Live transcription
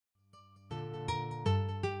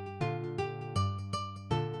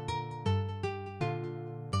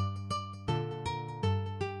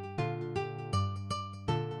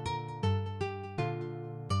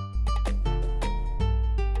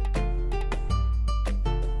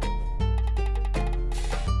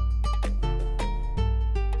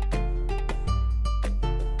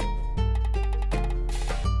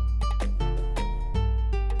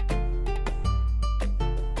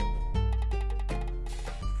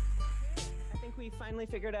we finally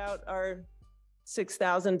figured out our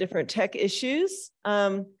 6,000 different tech issues.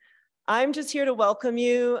 I'm just here to welcome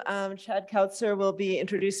you. Chad Kautzer will be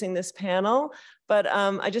introducing this panel, but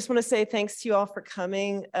I just want to say thanks to you all for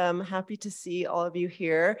coming. I'm happy to see all of you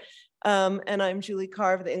here. And I'm Julie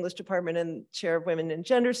Carr of the English Department and Chair of Women and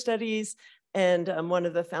Gender Studies, and I'm one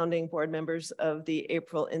of the founding board members of the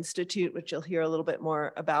April Institute, which you'll hear a little bit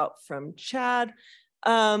more about from Chad.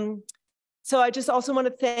 So I just also want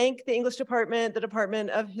to thank the English Department, the Department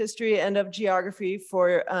of History and of Geography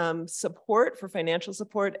for support, for financial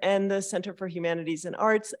support, and the Center for Humanities and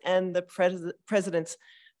Arts and the President's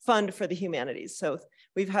Fund for the Humanities. So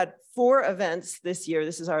we've had 4 events this year.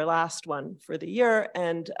 This is our last one for the year,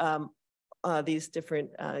 and these different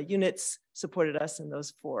units supported us in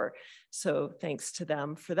those 4. So thanks to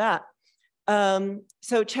them for that.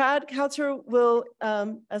 So Chad Kautzer will,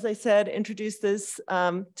 as I said, introduce this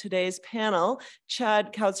today's panel.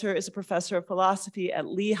 Chad Kautzer is a professor of philosophy at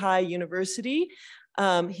Lehigh University.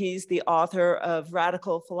 He's the author of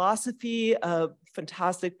Radical Philosophy, a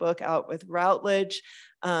fantastic book out with Routledge,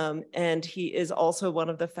 and he is also one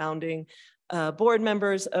of the founding board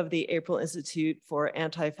members of the April Institute for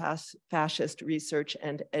Anti-Fascist Research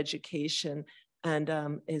and Education,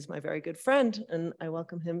 and is my very good friend, and I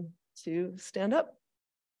welcome him to stand up.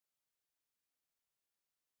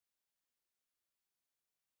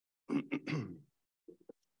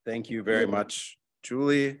 Thank you very much,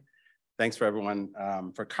 Julie. Thanks for everyone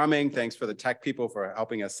for coming. Thanks for the tech people for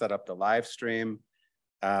helping us set up the live stream.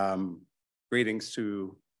 Greetings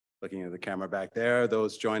to, looking at the camera back there,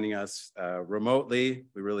 those joining us remotely.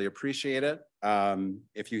 We really appreciate it.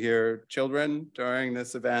 If you hear children during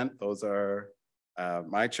this event, those are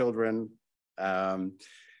my children.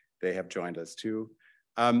 They have joined us too.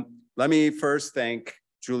 Let me first thank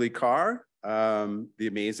Julie Carr, the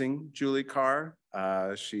amazing Julie Carr.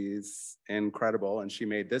 She's incredible, and she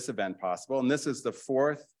made this event possible. And this is the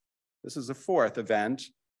fourth event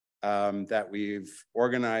that we've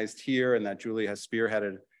organized here and that Julie has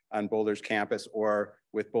spearheaded on Boulder's campus or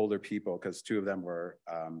with Boulder people, because 2 of them were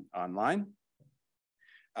online.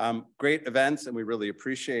 Great events, and we really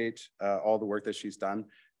appreciate all the work that she's done.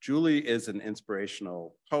 Julie is an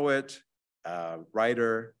inspirational poet,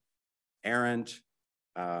 writer, errant.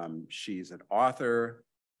 She's an author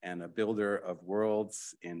and a builder of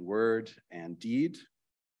worlds in word and deed.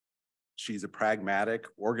 She's a pragmatic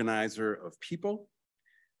organizer of people,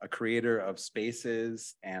 a creator of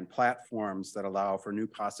spaces and platforms that allow for new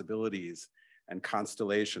possibilities and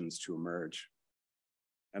constellations to emerge.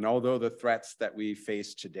 And although the threats that we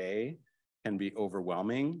face today can be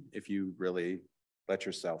overwhelming if you really let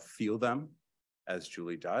yourself feel them, as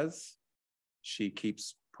Julie does, she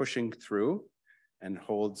keeps pushing through and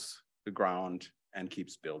holds the ground and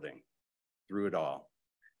keeps building through it all.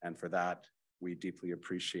 And for that, we deeply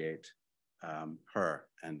appreciate her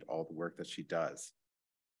and all the work that she does.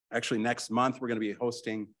 Actually, next month, we're going to be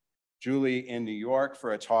hosting Julie in New York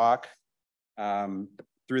for a talk through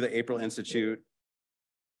the April Institute.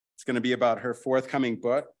 It's going to be about her forthcoming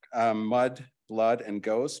book, Mud, Blood and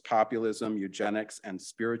Ghosts, Populism, Eugenics, and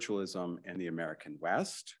Spiritualism in the American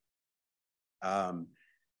West.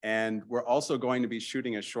 And we're also going to be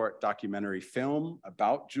shooting a short documentary film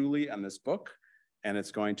about Julie and this book. And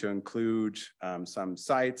it's going to include some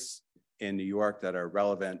sites in New York that are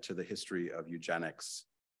relevant to the history of eugenics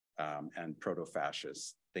and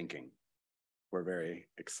proto-fascist thinking. We're very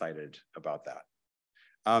excited about that.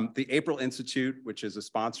 The April Institute, which is a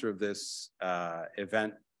sponsor of this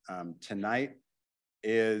event tonight,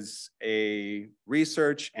 is a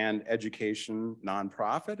research and education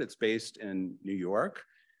nonprofit. It's based in New York.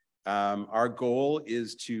 Our goal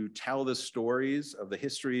is to tell the stories of the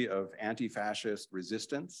history of anti-fascist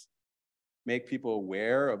resistance, make people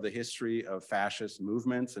aware of the history of fascist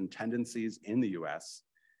movements and tendencies in the US,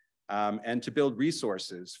 and to build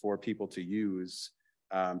resources for people to use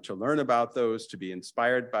to learn about those, to be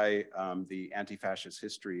inspired by the anti-fascist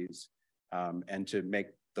histories, and to make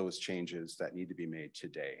those changes that need to be made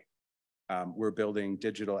today. We're building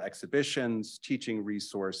digital exhibitions, teaching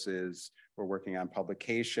resources. We're working on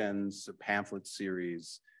publications, a pamphlet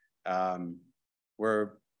series.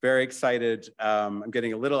 We're very excited. I'm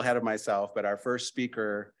getting a little ahead of myself, but our first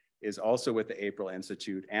speaker is also with the April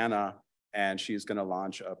Institute, Anna, and she's going to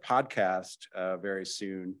launch a podcast very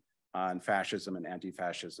soon on fascism and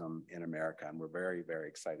anti-fascism in America. And we're very, very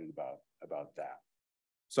excited about that.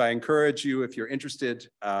 So I encourage you, if you're interested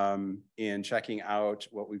in checking out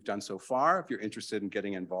what we've done so far, if you're interested in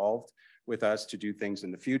getting involved with us to do things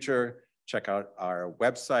in the future, check out our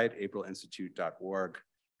website, aprilinstitute.org.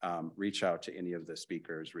 Reach out to any of the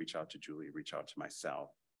speakers, reach out to Julie, reach out to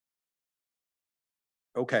myself.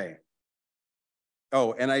 Okay.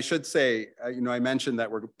 Oh, and I should say, I mentioned that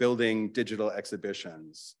we're building digital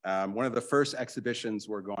exhibitions. One of the first exhibitions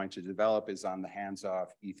we're going to develop is on the Hands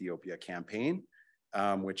Off Ethiopia campaign,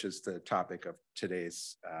 which is the topic of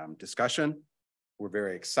today's discussion. We're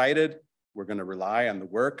very excited. We're going to rely on the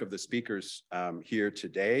work of the speakers here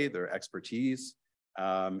today, their expertise,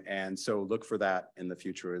 and so look for that in the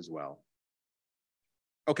future as well.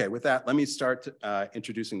 Okay, with that, let me start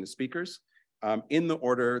introducing the speakers in the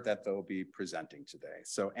order that they'll be presenting today.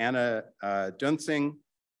 So Anna Duensing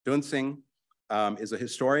is a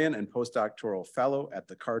historian and postdoctoral fellow at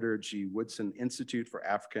the Carter G. Woodson Institute for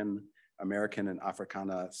African American and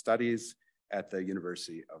Africana Studies at the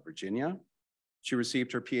University of Virginia. She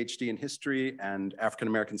received her PhD in history and African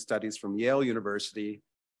American studies from Yale University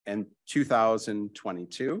in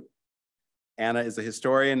 2022. Anna is a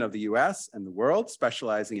historian of the US and the world,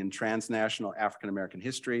 specializing in transnational African American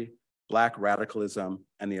history, Black radicalism,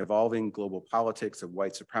 and the evolving global politics of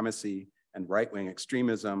white supremacy and right-wing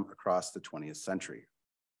extremism across the 20th century.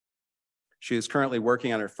 She is currently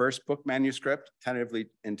working on her first book manuscript, tentatively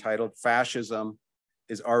entitled Fascism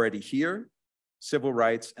is Already Here, Civil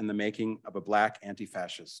Rights and the Making of a Black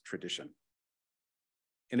Anti-Fascist Tradition.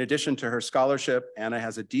 In addition to her scholarship, Anna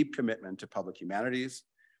has a deep commitment to public humanities,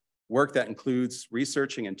 work that includes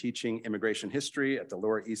researching and teaching immigration history at the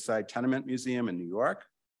Lower East Side Tenement Museum in New York.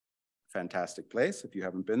 Fantastic place. If you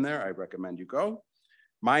haven't been there, I recommend you go.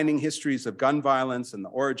 Mining histories of gun violence and the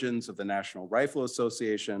origins of the National Rifle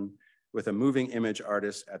Association with a moving image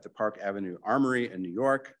artist at the Park Avenue Armory in New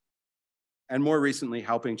York. And more recently,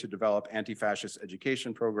 helping to develop anti-fascist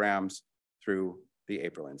education programs through the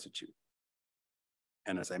April Institute.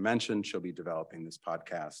 And as I mentioned, she'll be developing this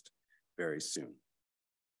podcast very soon.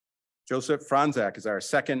 Joseph Fronczak is our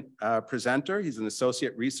second presenter. He's an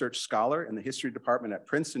associate research scholar in the history department at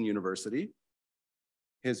Princeton University.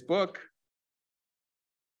 His book,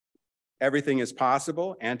 Everything is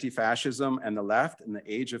Possible, Anti-Fascism and the Left in the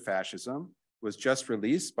Age of Fascism, was just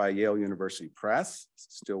released by Yale University Press. It's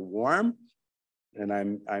still warm, and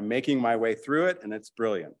I'm making my way through it, and it's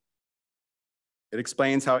brilliant. It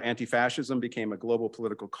explains how anti-fascism became a global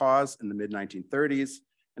political cause in the mid-1930s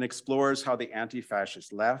and explores how the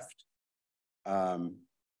anti-fascist left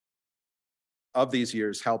of these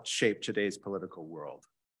years helped shape today's political world.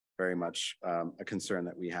 Very much a concern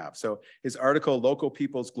that we have. So his article, Local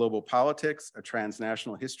People's Global Politics, A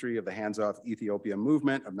Transnational History of the Hands Off Ethiopia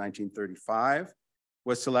Movement of 1935,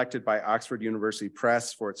 was selected by Oxford University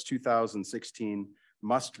Press for its 2016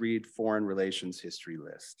 must-read foreign relations history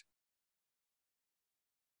list.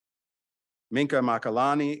 Minkah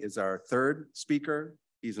Makalani is our third speaker.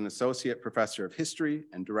 He's an associate professor of history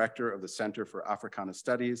and director of the Center for Africana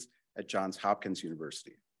Studies at Johns Hopkins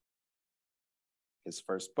University. His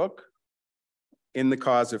first book, In the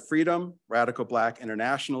Cause of Freedom, Radical Black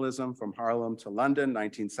Internationalism from Harlem to London,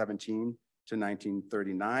 1917 to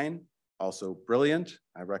 1939, also brilliant.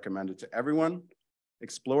 I recommend it to everyone.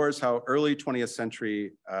 Explores how early 20th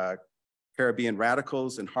century Caribbean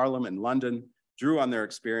radicals in Harlem and London drew on their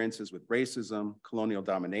experiences with racism, colonial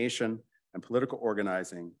domination, and political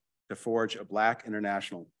organizing to forge a Black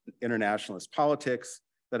internationalist politics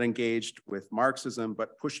that engaged with Marxism,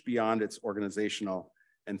 but pushed beyond its organizational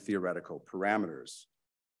and theoretical parameters.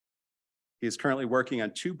 He is currently working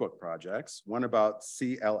on two book projects, one about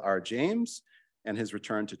C.L.R. James and his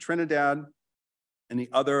return to Trinidad, and the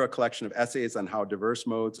other a collection of essays on how diverse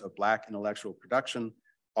modes of Black intellectual production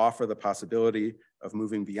offer the possibility of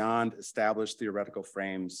moving beyond established theoretical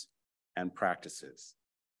frames and practices.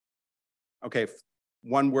 Okay,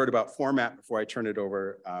 one word about format before I turn it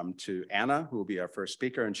over to Anna, who will be our first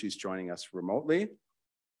speaker, and she's joining us remotely.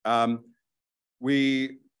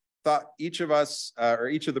 We thought each of us, or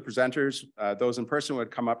each of the presenters, those in person would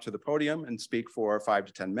come up to the podium and speak for 5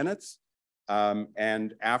 to 10 minutes.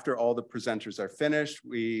 And after all the presenters are finished,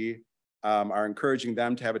 we are encouraging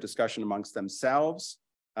them to have a discussion amongst themselves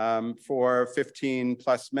for 15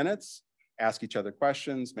 plus minutes, ask each other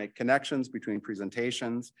questions, make connections between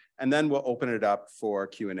presentations, and then we'll open it up for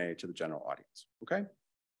Q&A to the general audience, okay?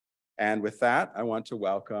 And with that, I want to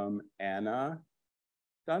welcome Anna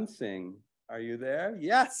Duensing. Are you there?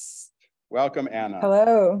 Yes. Welcome, Anna.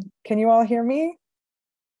 Hello. Can you all hear me?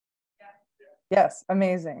 Yes,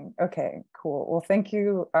 amazing. Okay, cool. Well, thank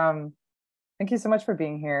you. Thank you so much for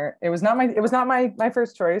being here. It was not my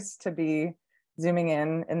first choice to be zooming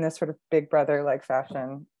in this sort of big brother-like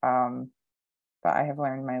fashion. But I have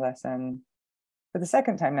learned my lesson for the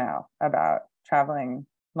second time now about traveling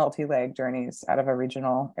multi-leg journeys out of a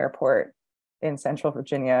regional airport in Central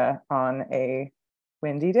Virginia on a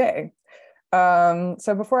windy day.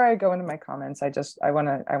 So before I go into my comments, I want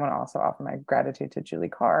to also offer my gratitude to Julie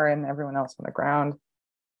Carr and everyone else on the ground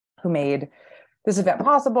who made this event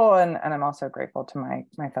possible, and I'm also grateful to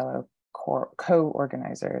my fellow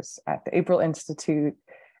co-organizers at the April Institute.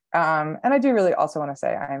 And I do really also want to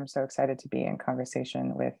say I am so excited to be in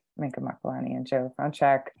conversation with Minkah Makalani and Joe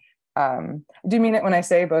Fronczak. I do mean it when I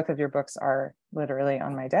say both of your books are literally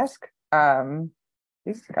on my desk.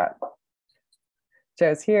 You've got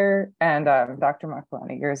Joe's here, and Dr.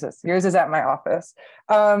 Makalani, yours is at my office.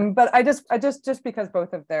 But I just because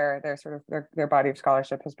both of their body of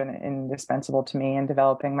scholarship has been indispensable to me in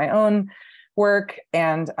developing my own work,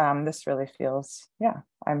 and this really feels, yeah,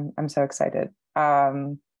 I'm so excited.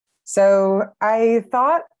 So I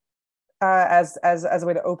thought, as a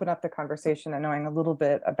way to open up the conversation and knowing a little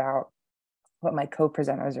bit about what my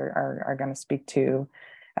co-presenters are going to speak to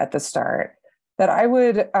at the start, that I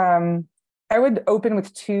would open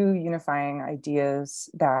with two unifying ideas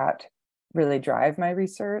that really drive my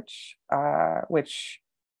research, which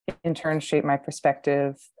in turn shape my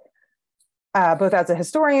perspective, both as a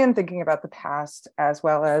historian thinking about the past, as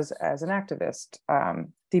well as an activist,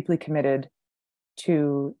 deeply committed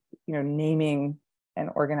to naming and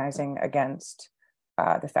organizing against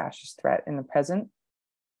the fascist threat in the present.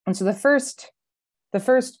 And so the first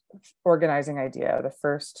organizing idea, the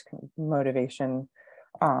first motivation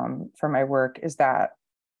for my work is about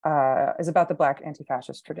the Black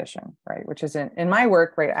anti-fascist tradition, right? Which is in my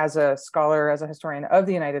work, right, as a scholar, as a historian of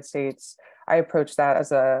the United States, I approach that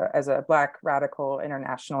as a Black radical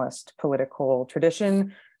internationalist political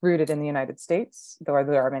tradition rooted in the United States, though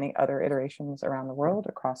there are many other iterations around the world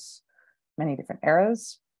across many different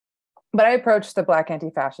eras. But I approach the Black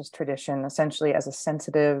anti-fascist tradition essentially as a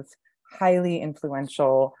sensitive, highly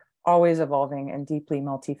influential, always evolving, and deeply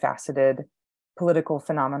multifaceted political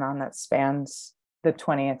phenomenon that spans the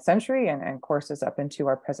 20th century and courses up into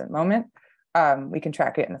our present moment. We can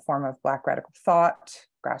track it in the form of Black radical thought,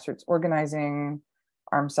 grassroots organizing,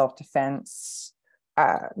 armed self-defense,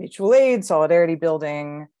 mutual aid, solidarity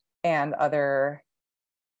building, and other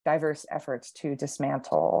diverse efforts to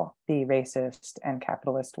dismantle the racist and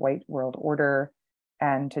capitalist white world order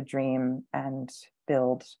and to dream and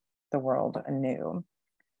build the world anew.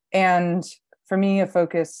 And for me, a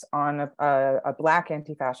focus on a Black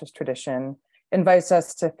anti-fascist tradition invites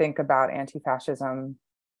us to think about anti-fascism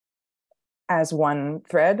as one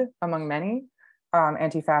thread among many,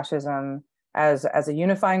 anti-fascism as a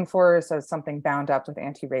unifying force, as something bound up with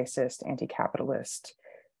anti-racist, anti-capitalist,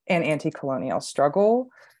 and anti-colonial struggle.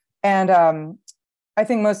 And I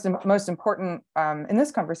think most important in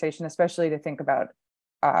this conversation, especially to think about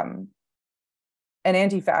an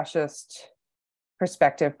anti-fascist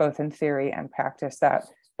perspective, both in theory and practice, that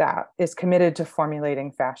is committed to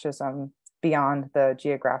formulating fascism beyond the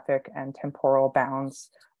geographic and temporal bounds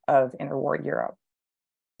of interwar Europe.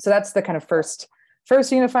 So that's the kind of first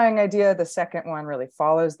unifying idea. The second one really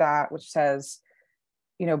follows that, which says,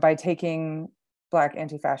 by taking Black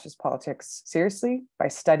anti-fascist politics seriously, by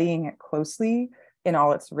studying it closely in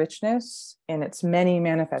all its richness, in its many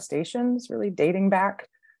manifestations, really dating back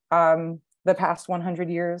the past 100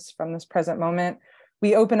 years from this present moment,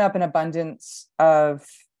 we open up an abundance of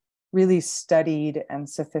really studied and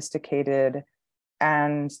sophisticated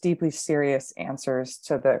and deeply serious answers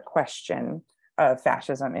to the question of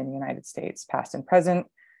fascism in the United States, past and present.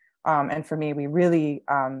 And for me, we really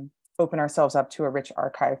open ourselves up to a rich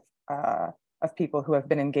archive of people who have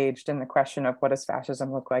been engaged in the question of what does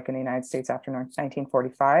fascism look like in the United States after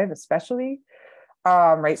 1945, especially,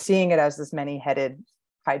 right? Seeing it as this many-headed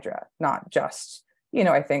hydra, not just,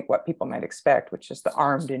 I think what people might expect, which is the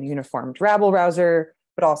armed and uniformed rabble-rouser,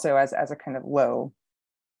 but also as a kind of low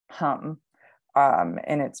hum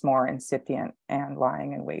in its more incipient and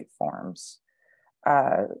lying in wait forms.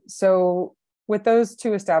 So with those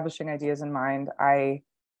two establishing ideas in mind, I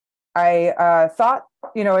thought,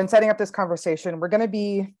 in setting up this conversation, we're going to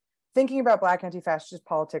be thinking about Black anti-fascist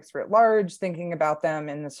politics writ large, thinking about them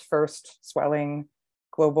in this first swelling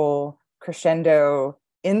global crescendo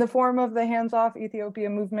in the form of the Hands Off Ethiopia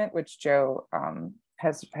movement, which Joe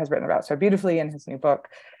has written about so beautifully in his new book.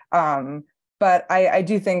 But I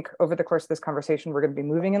do think over the course of this conversation, we're going to be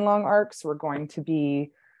moving in long arcs. We're going to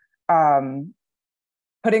be putting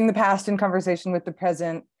the past in conversation with the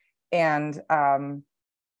present, and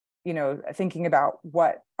thinking about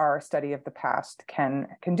what our study of the past can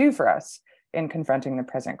do for us in confronting the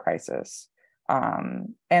present crisis.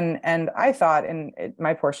 And I thought, in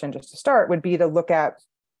my portion just to start, would be to look at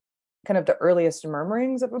kind of the earliest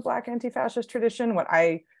murmurings of a Black anti-fascist tradition, what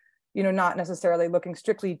I, not necessarily looking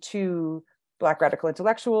strictly to Black radical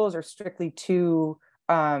intellectuals or strictly to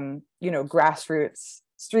grassroots,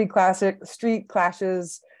 street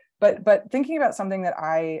clashes, but thinking about something that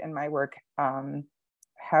I and my work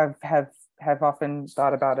have often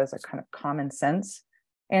thought about as a kind of common sense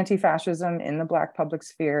anti-fascism in the Black public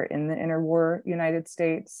sphere in the interwar United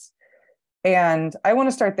States. And I want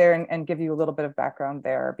to start there and give you a little bit of background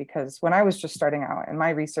there, because when I was just starting out in my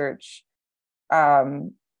research,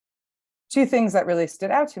 two things that really stood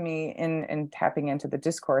out to me in tapping into the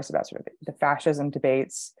discourse about sort of the fascism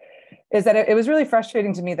debates is that it was really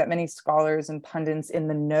frustrating to me that many scholars and pundits in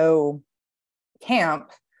the no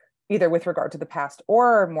camp, either with regard to the past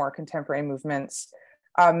or more contemporary movements,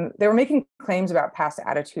 they were making claims about past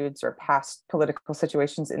attitudes or past political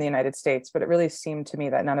situations in the United States, but it really seemed to me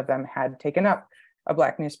that none of them had taken up a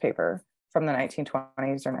Black newspaper from the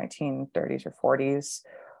 1920s or 1930s or 40s,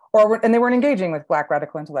 and they weren't engaging with Black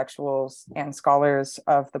radical intellectuals and scholars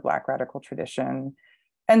of the Black radical tradition.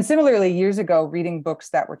 And similarly, years ago, reading books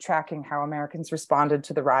that were tracking how Americans responded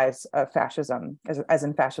to the rise of fascism, as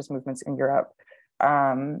in fascist movements in Europe,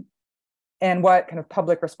 and what kind of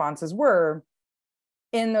public responses were,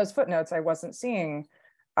 in those footnotes, I wasn't seeing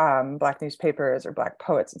Black newspapers or Black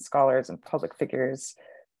poets and scholars and public figures,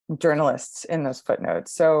 journalists in those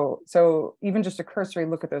footnotes. So even just a cursory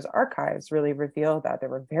look at those archives really revealed that there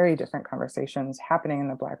were very different conversations happening in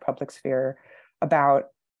the Black public sphere about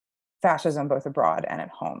fascism, both abroad and at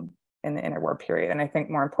home in the interwar period. And I think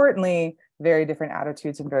more importantly, very different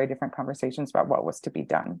attitudes and very different conversations about what was to be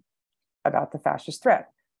done about the fascist threat,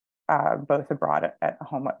 both abroad at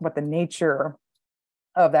home, what the nature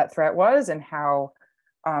of that threat was, and how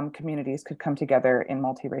communities could come together in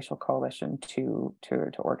multiracial coalition to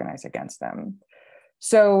organize against them.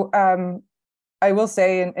 So I will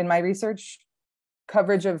say in my research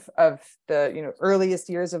coverage of the earliest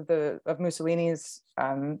years of Mussolini's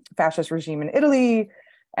fascist regime in Italy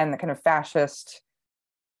and the kind of fascist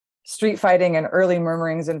street fighting and early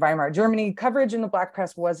murmurings in Weimar Germany, coverage in the Black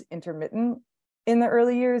press was intermittent in the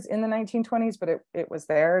early years in the 1920s, but it was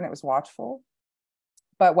there and it was watchful.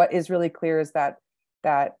 But what is really clear is that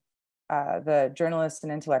the journalists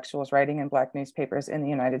and intellectuals writing in Black newspapers in the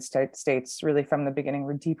United States really from the beginning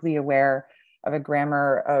were deeply aware of a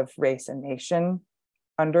grammar of race and nation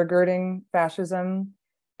undergirding fascism.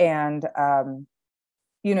 And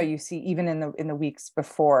you see even in the weeks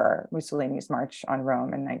before Mussolini's march on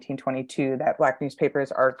Rome in 1922 that Black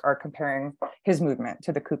newspapers are comparing his movement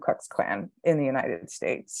to the Ku Klux Klan in the United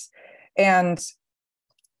States. And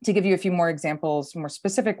to give you a few more examples, more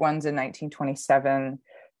specific ones, in 1927,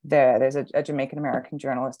 there's a Jamaican American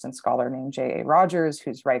journalist and scholar named J.A. Rogers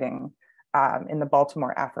who's writing in the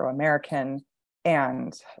Baltimore Afro-American.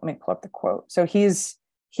 And let me pull up the quote. So he's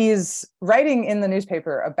writing in the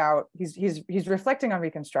newspaper about, he's reflecting on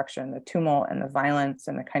Reconstruction, the tumult and the violence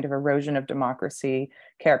and the kind of erosion of democracy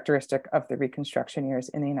characteristic of the Reconstruction years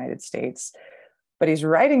in the United States. But he's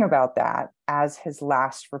writing about that as his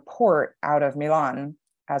last report out of Milan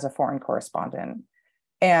as a foreign correspondent.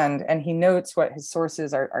 And he notes what his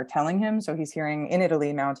sources are telling him. So he's hearing in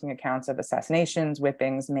Italy mounting accounts of assassinations,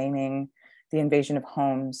 whippings, maiming, the invasion of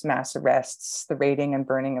homes, mass arrests, the raiding and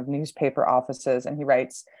burning of newspaper offices. And he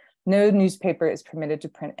writes, "No newspaper is permitted to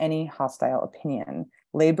print any hostile opinion.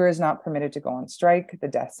 Labor is not permitted to go on strike. The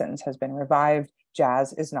death sentence has been revived.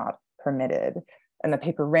 Jazz is not permitted." And the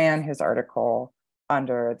paper ran his article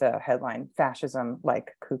under the headline, "Fascism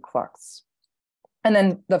Like Ku Klux." And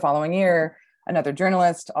then the following year, another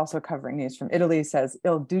journalist also covering news from Italy says,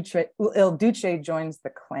 Il Duce joins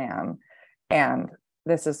the Klan. And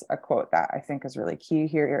this is a quote that I think is really key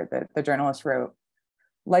here. The journalist wrote,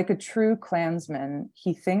 "Like a true Klansman,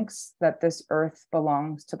 he thinks that this earth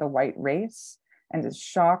belongs to the white race and is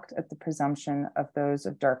shocked at the presumption of those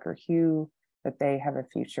of darker hue that they have a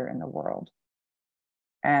future in the world."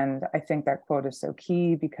 And I think that quote is so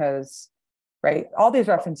key because, right, all these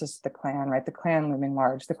references to the Klan, right, the Klan looming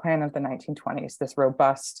large, the Klan of the 1920s, this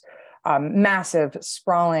robust, massive,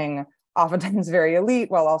 sprawling, oftentimes very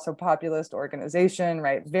elite, while also populist organization,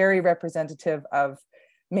 right, very representative of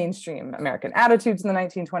mainstream American attitudes in the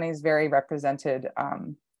 1920s, very represented,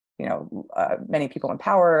 many people in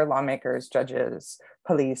power, lawmakers, judges,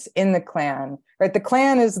 police in the Klan, right? The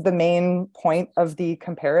Klan is the main point of the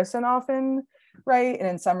comparison often, right? And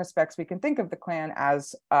in some respects, we can think of the Klan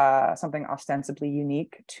as something ostensibly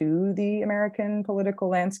unique to the American political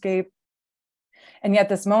landscape. And yet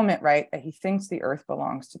this moment, right, that he thinks the earth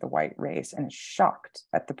belongs to the white race and is shocked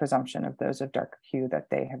at the presumption of those of darker hue that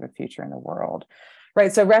they have a future in the world,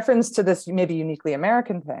 right? So reference to this maybe uniquely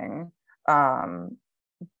American thing,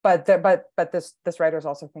 but this writer is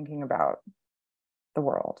also thinking about the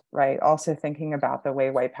world, right? Also thinking about the way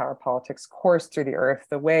white power politics course through the earth,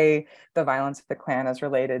 the way the violence of the Klan is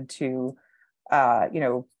related to,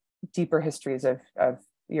 deeper histories of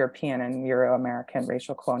European and Euro-American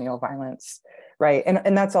racial colonial violence, right?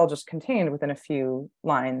 And that's all just contained within a few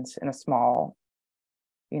lines in a small,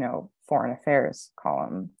 foreign affairs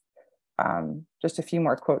column. Just a few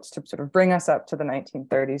more quotes to sort of bring us up to the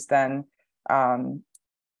 1930s then.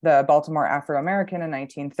 The Baltimore Afro-American in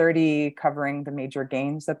 1930, covering the major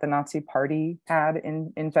gains that the Nazi Party had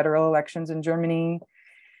in federal elections in Germany.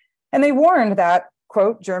 And they warned that,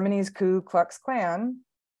 quote, Germany's Ku Klux Klan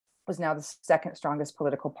was now the second strongest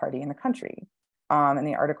political party in the country. And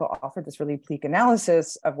the article offered this really bleak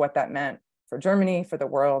analysis of what that meant for Germany, for the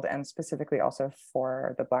world, and specifically also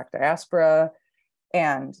for the Black diaspora,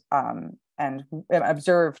 and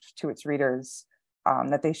observed to its readers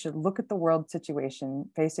that they should look at the world situation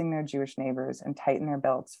facing their Jewish neighbors and tighten their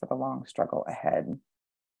belts for the long struggle ahead.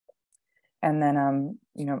 And then,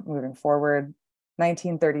 moving forward,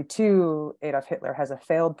 1932, Adolf Hitler has a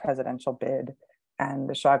failed presidential bid, and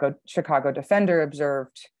the Chicago Defender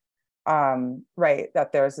observed, that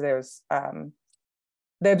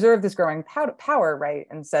they observed this growing power, right,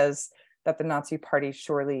 and says that the Nazi Party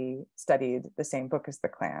surely studied the same book as the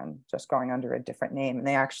Klan, just going under a different name. And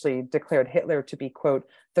they actually declared Hitler to be, quote,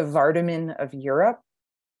 the Vardaman of Europe.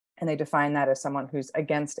 And they define that as someone who's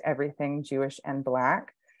against everything Jewish and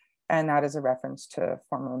Black. And that is a reference to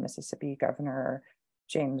former Mississippi Governor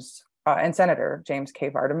and Senator James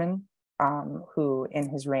K. Vardaman, who in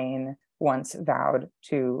his reign once vowed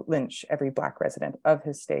to lynch every Black resident of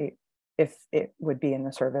his state if it would be in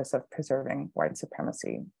the service of preserving white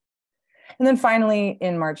supremacy. And then finally,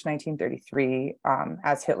 in March 1933,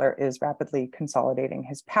 as Hitler is rapidly consolidating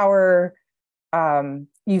his power,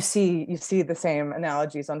 you see the same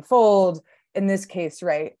analogies unfold. In this case,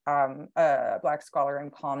 right, a Black scholar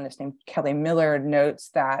and columnist named Kelly Miller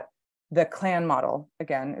notes that the Klan model,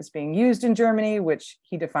 again, is being used in Germany, which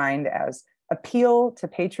he defined as appeal to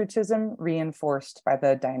patriotism reinforced by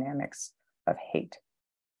the dynamics of hate.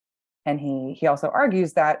 And he also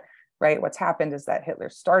argues that, right, what's happened is that Hitler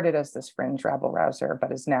started as this fringe rabble rouser,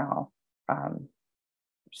 but is now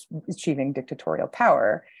achieving dictatorial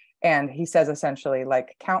power. And he says essentially,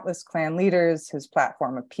 like countless Klan leaders, his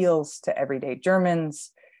platform appeals to everyday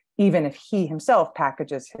Germans, even if he himself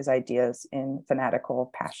packages his ideas in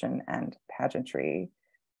fanatical passion and pageantry.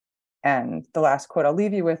 And the last quote I'll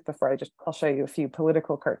leave you with before I'll show you a few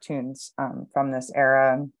political cartoons from this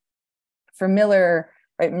era. For Miller,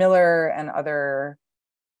 right, Miller and other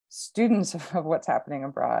students of what's happening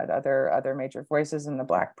abroad, other major voices in the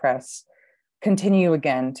Black press, continue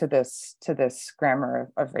again to this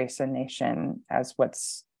grammar of race and nation as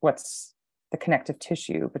what's the connective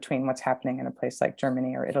tissue between what's happening in a place like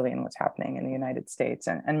Germany or Italy and what's happening in the United States.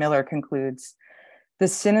 And Miller concludes, the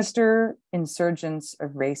sinister insurgence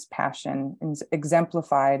of race passion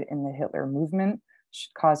exemplified in the Hitler movement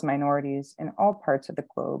should cause minorities in all parts of the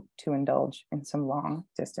globe to indulge in some long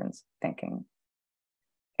distance thinking.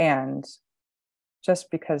 And just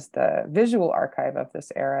because the visual archive of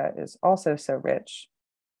this era is also so rich,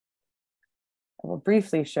 I will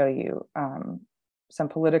briefly show you some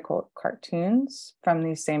political cartoons from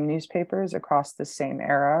these same newspapers across the same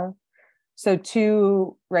era. So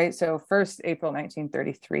first April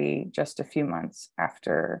 1933, just a few months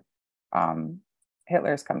after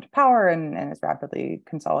Hitler's come to power and is rapidly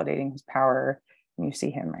consolidating his power. And you see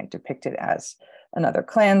him, right, depicted as another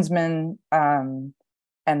Klansman. And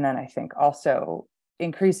then I think also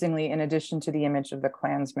increasingly, in addition to the image of the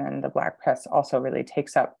Klansman, the Black press also really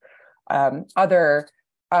takes up other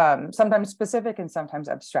sometimes specific and sometimes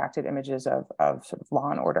abstracted images of sort of law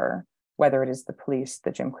and order, whether it is the police,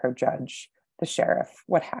 the Jim Crow judge, the sheriff,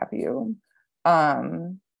 what have you.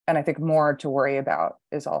 And I think more to worry about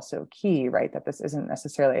is also key, right? That this isn't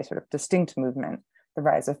necessarily a sort of distinct movement. The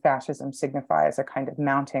rise of fascism signifies a kind of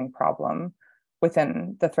mounting problem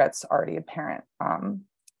within the threats already apparent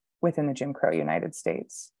within the Jim Crow United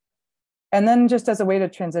States. And then just as a way to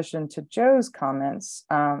transition to Joe's comments,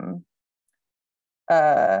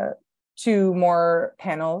 two more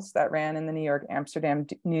panels that ran in the New York Amsterdam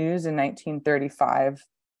News in 1935.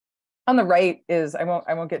 On the right is, I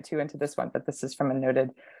won't get too into this one, but this is from a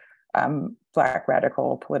noted Black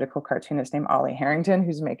radical political cartoonist named Ollie Harrington,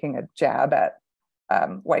 who's making a jab at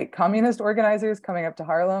white communist organizers coming up to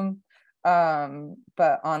Harlem.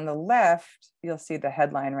 But on the left, you'll see the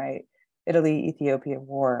headline, right? Italy-Ethiopia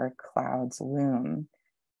war, clouds loom.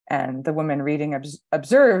 And the woman reading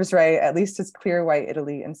observes, right, at least it's clear why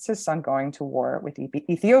Italy insists on going to war with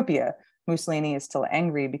Ethiopia. Mussolini is still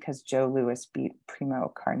angry because Joe Louis beat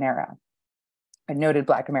Primo Carnera. a noted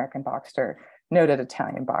Black American boxer, noted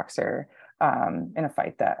Italian boxer, in a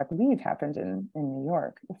fight that I believe happened in New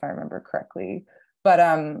York, if I remember correctly. But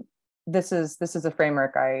this is a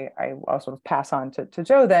framework I'll sort of pass on to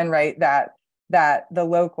Joe then, right? That the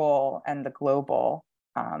local and the global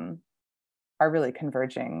are really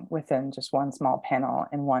converging within just one small panel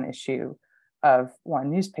in one issue of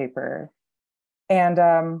one newspaper.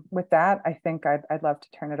 And with that, I think I'd love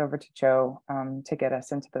to turn it over to Joe to get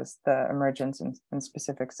us into the emergence and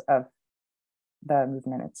specifics of the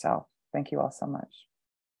movement itself. Thank you all so much.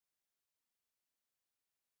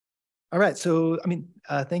 All right, so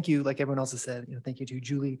thank you, like everyone else has said, thank you to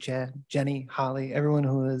Julie, Chad, Jenny, Holly, everyone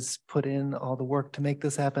who has put in all the work to make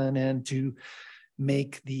this happen and to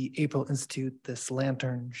make the April Institute this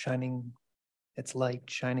lantern shining its light,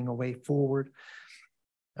 shining a way forward.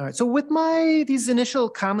 All right, so with these initial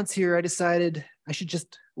comments here, I decided I should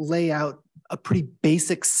just lay out a pretty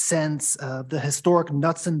basic sense of the historic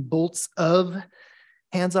nuts and bolts of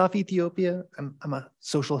Hands Off Ethiopia. I'm a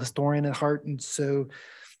social historian at heart, and so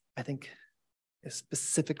I think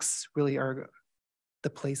specifics really are the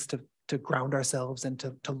place to ground ourselves and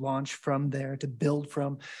to launch from there, to build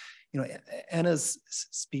from. Anna's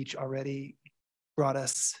speech already brought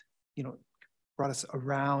us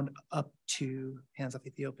around up to Hands Off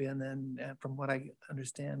Ethiopia, and then from what I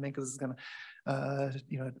understand, Minkah is going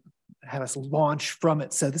to have us launch from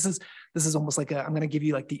it. So this is almost like I'm going to give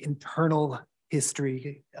you like the internal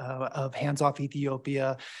history of Hands Off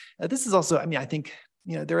Ethiopia. This is also, I think,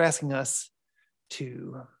 they're asking us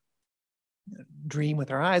to dream with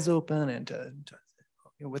our eyes open and to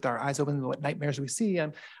with our eyes open, what nightmares we see.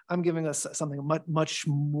 I'm giving us something much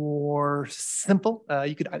more simple.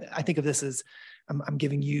 I think of this as I'm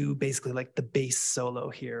giving you basically like the bass solo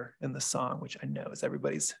here in the song, which I know is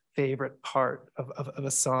everybody's favorite part of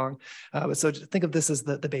a song. But so think of this as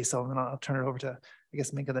the bass solo, and I'll turn it over to, I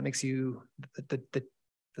guess, Minkah, that makes you the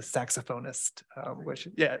saxophonist, which,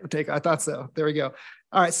 yeah, I thought so. There we go.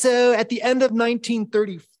 All right, so at the end of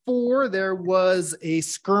 1934, there was a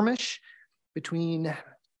skirmish between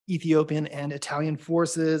Ethiopian and Italian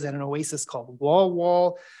forces at an oasis called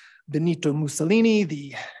Wall. Benito Mussolini,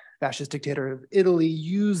 the fascist dictator of Italy,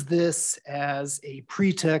 used this as a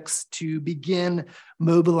pretext to begin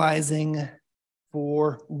mobilizing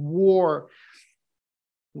for war.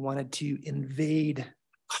 He wanted to invade,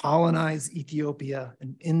 colonize Ethiopia,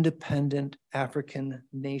 an independent African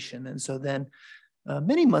nation. And so then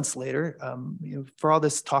many months later, for all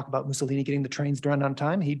this talk about Mussolini getting the trains run on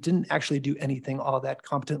time, he didn't actually do anything all that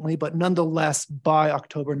competently, but nonetheless, by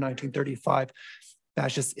October 1935,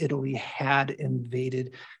 fascist Italy had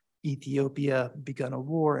invaded Ethiopia, begun a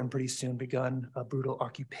war, and pretty soon begun a brutal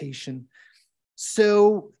occupation.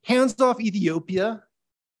 So Hands Off Ethiopia,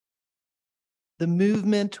 the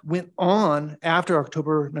movement went on after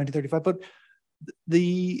October 1935, but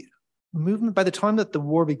the movement, by the time that the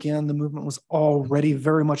war began, the movement was already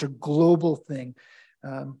very much a global thing.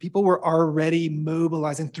 People were already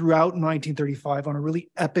mobilizing throughout 1935 on a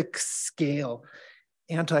really epic scale.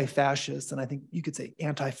 Anti-fascists, and I think you could say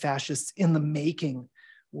anti-fascists in the making,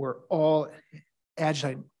 were all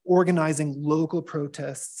agitating, organizing local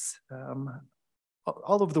protests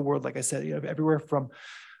all over the world, like I said, everywhere from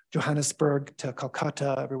Johannesburg to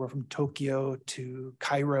Calcutta, everywhere from Tokyo to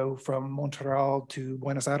Cairo, from Montreal to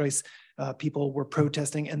Buenos Aires, people were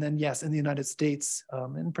protesting. And then, yes, in the United States,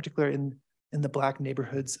 in particular in the Black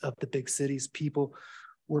neighborhoods of the big cities, people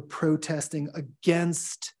were protesting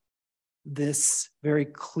against this very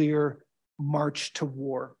clear march to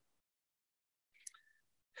war.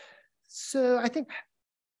 So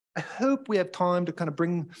I hope we have time to kind of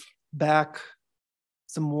bring back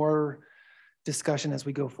some more discussion as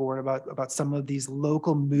we go forward about some of these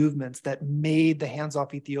local movements that made the Hands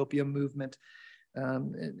Off Ethiopia movement.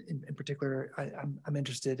 In particular, I'm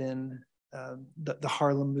interested in the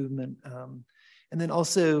Harlem movement. And then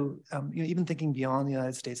also, even thinking beyond the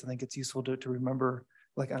United States, I think it's useful to remember,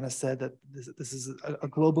 like Anna said, that this is a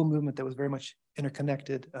global movement that was very much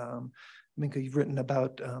interconnected. Minkah, you've written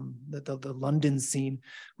about the London scene,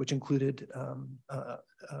 which included a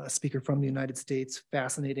speaker from the United States,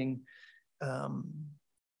 fascinating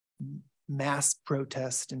mass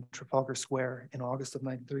protest in Trafalgar Square in August of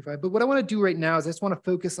 1935. But what I want to do right now is I just want to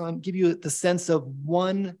focus on, give you the sense of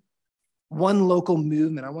one local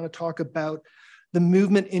movement. I want to talk about the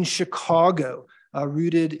movement in Chicago,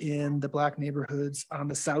 rooted in the Black neighborhoods on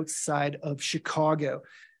the south side of Chicago.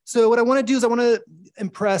 So what I want to do is I want to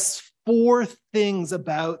impress 4 things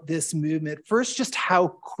about this movement. First, just how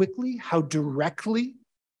quickly, how directly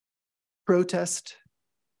protest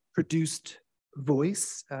produced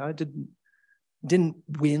voice. didn't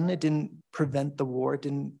win, it didn't prevent the war, it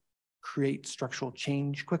didn't create structural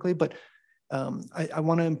change quickly, but I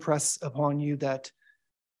want to impress upon you that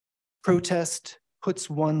protest puts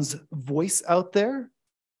one's voice out there,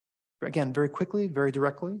 again, very quickly, very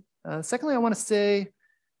directly. Secondly, I want to say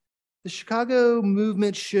the Chicago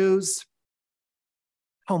movement shows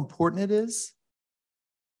how important it is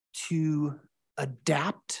to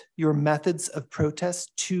adapt your methods of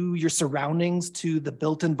protest to your surroundings, to the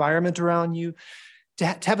built environment around you, to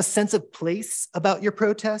have a sense of place about your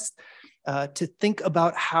protest, to think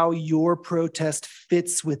about how your protest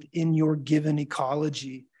fits within your given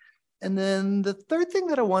ecology. And then the third thing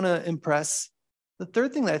that I want to impress, the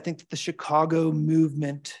third thing that I think that the Chicago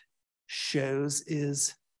movement shows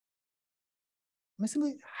is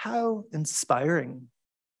simply how inspiring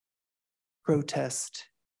protest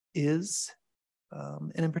is.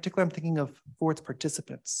 And in particular, I'm thinking of for its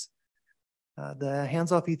participants. The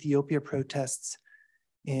Hands Off Ethiopia protests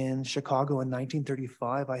in Chicago in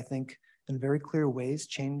 1935, I think, in very clear ways,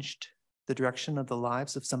 changed the direction of the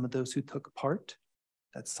lives of some of those who took part.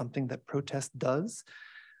 That's something that protest does.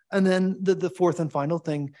 And then the fourth and final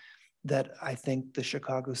thing that I think the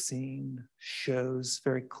Chicago scene shows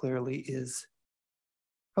very clearly is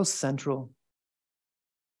how central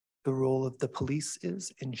the role of the police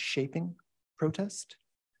is in shaping protest,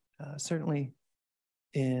 certainly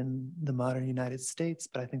in the modern United States,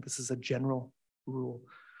 but I think this is a general rule.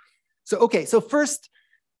 So, okay, so first,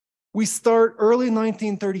 we start early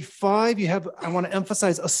 1935. You have, I want to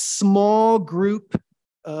emphasize, a small group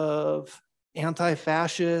of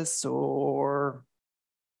anti-fascists, or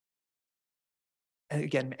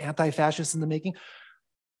again, anti-fascists in the making,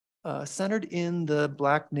 centered in the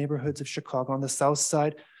Black neighborhoods of Chicago on the South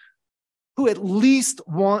Side, who at least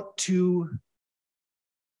want to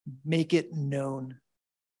make it known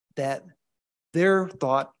that their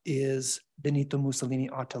thought is Benito Mussolini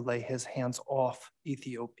ought to lay his hands off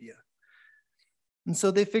Ethiopia. And so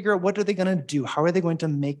they figure out, what are they going to do? How are they going to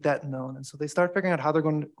make that known? And so they start figuring out how they're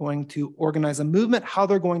going to organize a movement, how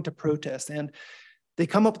they're going to protest. And they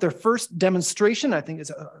come up with their first demonstration, I think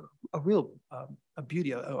is a real a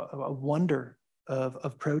beauty, a wonder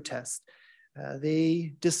of protest.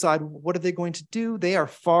 They decide, what are they going to do? They are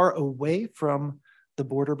far away from the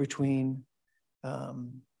border between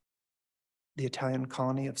the Italian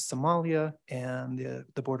colony of Somalia and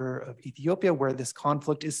the border of Ethiopia, where this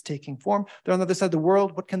conflict is taking form. They're on the other side of the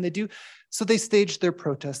world. What can they do? So they staged their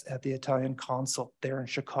protest at the Italian consul there in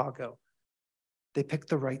Chicago. They picked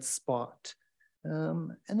the right spot.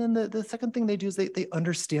 And then the second thing they do is they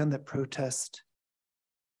understand that protest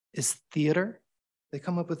is theater. They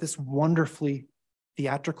come up with this wonderfully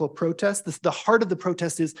theatrical protest. The heart of the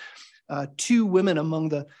protest is two women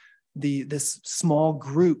among this small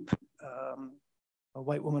group, a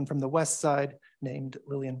white woman from the west side named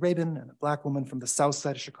Lillian Rabin, and a Black woman from the south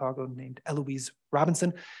side of Chicago named Eloise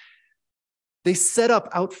Robinson. They set up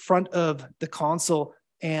out front of the consul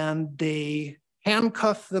and they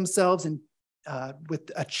handcuff themselves and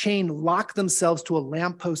with a chain lock themselves to a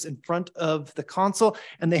lamppost in front of the consul,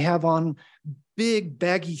 and they have on big,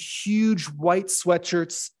 baggy, huge white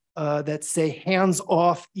sweatshirts that say "Hands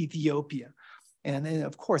Off Ethiopia." And then,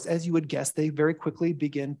 of course, as you would guess, they very quickly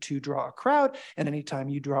begin to draw a crowd. And anytime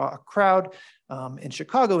you draw a crowd in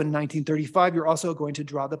Chicago in 1935, you're also going to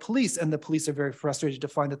draw the police. And the police are very frustrated to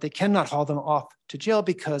find that they cannot haul them off to jail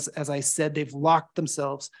because, as I said, they've locked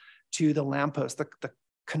themselves to the lamppost. The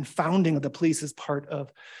confounding of the police is part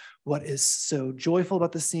of what is so joyful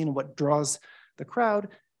about the scene and what draws the crowd.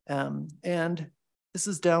 And this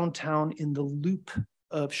is downtown in the Loop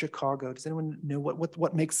of Chicago. Does anyone know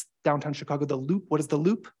what makes downtown Chicago the Loop? What is the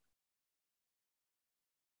Loop?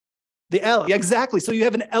 The L, yeah, exactly. So you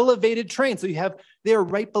have an elevated train. So they are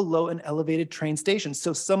right below an elevated train station.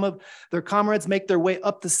 So some of their comrades make their way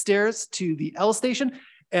up the stairs to the L station,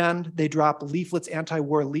 and they drop leaflets,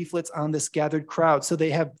 anti-war leaflets on this gathered crowd. So they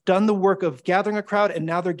have done the work of gathering a crowd, and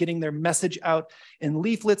now they're getting their message out in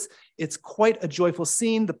leaflets. It's quite a joyful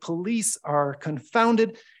scene. The police are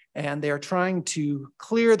confounded, and they are trying to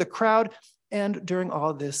clear the crowd. And during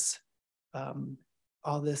all this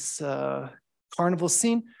carnival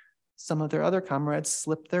scene, some of their other comrades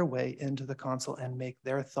slip their way into the consul and make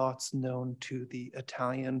their thoughts known to the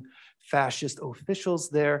Italian fascist officials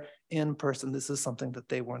there in person. This is something that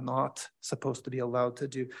they were not supposed to be allowed to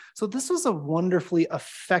do. So this was a wonderfully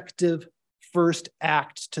effective first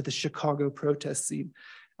act to the Chicago protest scene.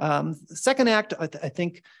 The second act, I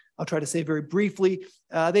think I'll try to say very briefly,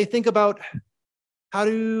 they think about how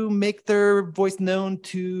to make their voice known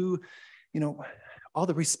to, all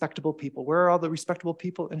the respectable people. Where are all the respectable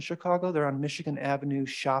people in Chicago? They're on Michigan Avenue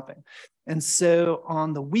shopping. And so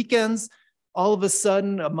on the weekends, all of a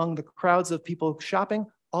sudden, among the crowds of people shopping,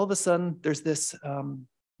 all of a sudden, there's this,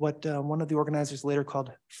 what one of the organizers later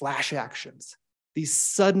called flash actions. These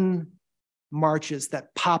sudden marches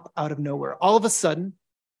that pop out of nowhere. All of a sudden,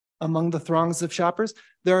 among the throngs of shoppers,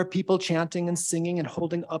 there are people chanting and singing and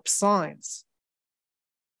holding up signs.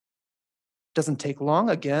 Doesn't take long,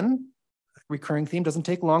 again, recurring theme, doesn't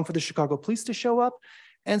take long for the Chicago police to show up.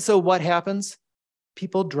 And so what happens?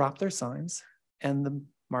 People drop their signs and the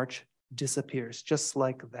march disappears, just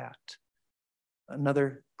like that.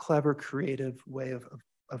 Another clever, creative way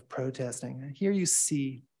of protesting. And here you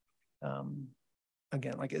see,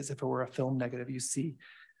 again, like as if it were a film negative, you see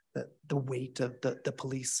the weight of the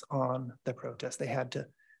police on the protest. They had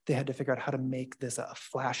to figure out how to make this a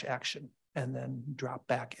flash action and then drop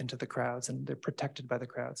back into the crowds, and they're protected by the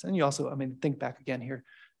crowds. And you also, I mean, think back again here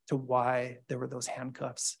to why there were those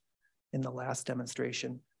handcuffs in the last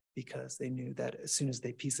demonstration, because they knew that as soon as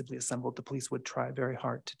they peaceably assembled, the police would try very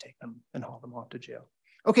hard to take them and haul them off to jail.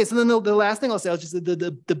 Okay, so then the last thing I'll say is just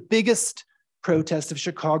the biggest protest of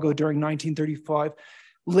Chicago during 1935.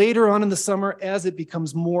 Later on in the summer, as it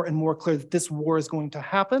becomes more and more clear that this war is going to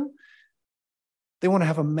happen, they want to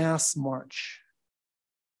have a mass march.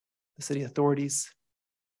 The city authorities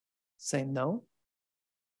say no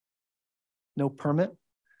permit.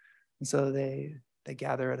 And so they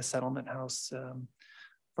gather at a settlement house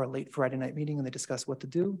for a late Friday night meeting, and they discuss what to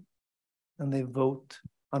do. And they vote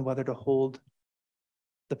on whether to hold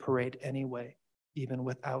the parade anyway, even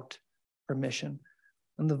without permission.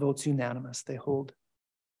 And the vote's unanimous. They hold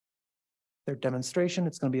their demonstration.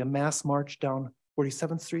 It's going to be a mass march down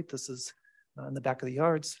 47th Street. This is in the back of the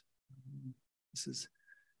yards. This is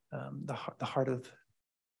the heart of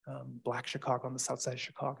Black Chicago, on the south side of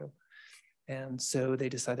Chicago. And so they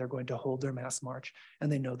decide they're going to hold their mass march,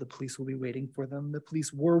 and they know the police will be waiting for them. The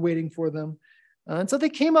police were waiting for them. And so they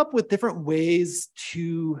came up with different ways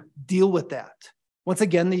to deal with that. Once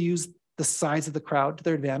again, they used the size of the crowd to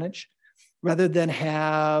their advantage. Rather than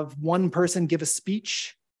have one person give a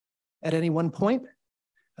speech at any one point,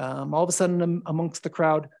 all of a sudden amongst the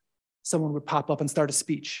crowd, someone would pop up and start a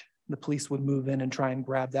speech. The police would move in and try and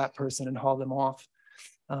grab that person and haul them off.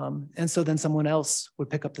 And so then someone else would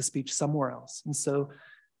pick up the speech somewhere else. And so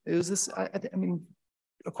it was this, I mean,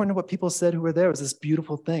 according to what people said who were there, it was this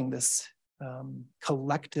beautiful thing, this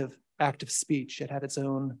collective act of speech. It had its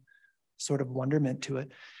own sort of wonderment to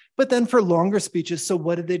it. But then for longer speeches, so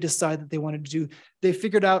what did they decide that they wanted to do? They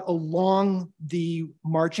figured out along the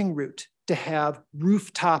marching route to have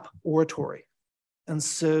rooftop oratory. And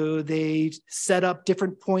so they set up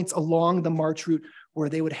different points along the march route where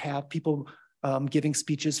they would have people giving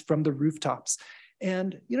speeches from the rooftops.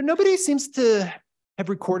 And nobody seems to have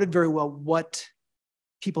recorded very well what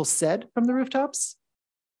people said from the rooftops.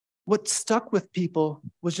 What stuck with people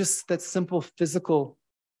was just that simple physical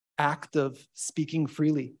act of speaking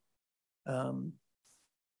freely. And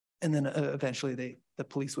then eventually the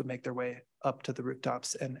police would make their way up to the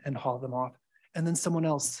rooftops and haul them off. And then someone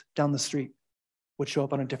else down the street would show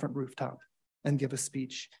up on a different rooftop and give a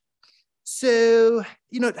speech. So,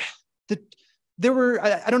 there were,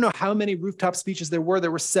 I don't know how many rooftop speeches there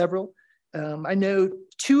were several. I know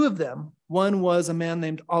two of them. One was a man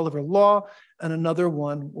named Oliver Law, and another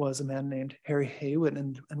one was a man named Harry Haywood.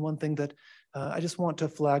 And one thing that I just want to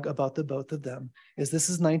flag about the both of them is this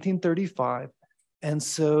is 1935. And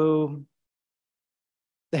so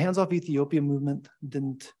the Hands Off Ethiopia movement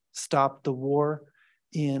didn't stop the war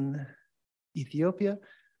in Ethiopia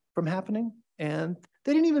from happening. And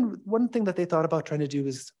they didn't even, one thing that they thought about trying to do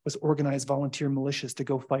was organize volunteer militias to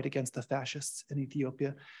go fight against the fascists in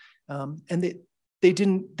Ethiopia. And they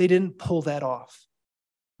didn't pull that off.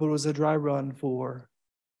 But it was a dry run for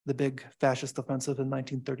the big fascist offensive in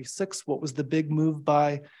 1936. What was the big move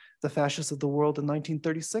by the fascists of the world in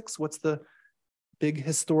 1936? What's the big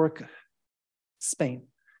historic? Spain.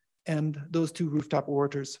 And those two rooftop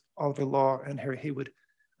orators, Oliver Law and Harry Haywood,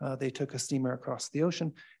 they took a steamer across the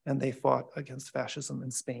ocean and they fought against fascism in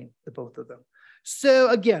Spain, the both of them. So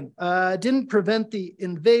again, didn't prevent the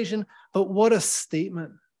invasion, but what a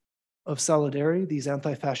statement of solidarity these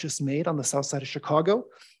anti-fascists made on the south side of Chicago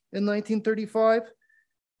in 1935.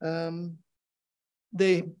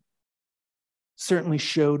 They certainly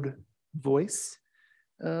showed voice.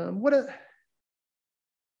 What a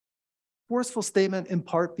forceful statement, in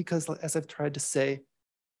part because, as I've tried to say,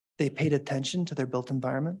 they paid attention to their built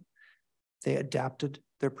environment. They adapted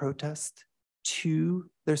their protest to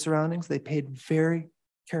their surroundings. They paid very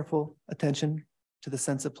careful attention to the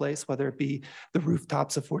sense of place, whether it be the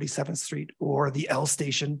rooftops of 47th Street or the L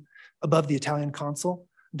station above the Italian consul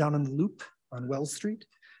down in the Loop on Wells Street.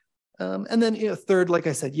 And then, third, like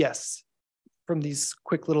I said, yes, from these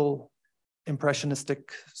quick little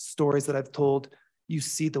impressionistic stories that I've told, you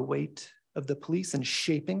see the weight of the police in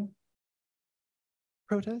shaping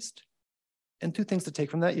protest. And two things to take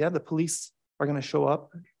from that. Yeah, the police are going to show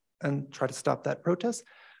up and try to stop that protest,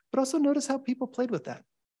 but also notice how people played with that.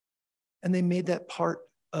 And they made that part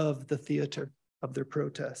of the theater of their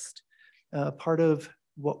protest. Part of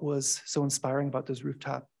what was so inspiring about those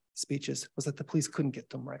rooftop speeches was that the police couldn't get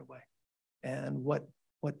them right away. And what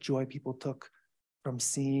joy people took from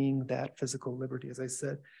seeing that physical liberty, as I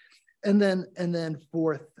said. And then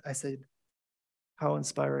fourth, I said, how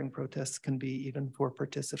inspiring protests can be even for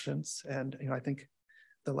participants. And I think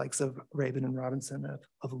the likes of Rabin and Robinson,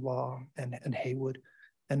 of Law and Haywood,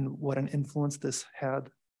 and what an influence this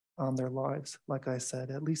had on their lives. Like I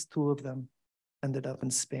said, at least two of them ended up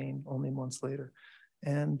in Spain only months later.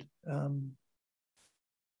 And I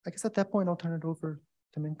guess at that point, I'll turn it over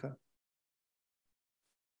to Minkah.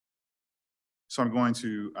 So I'm going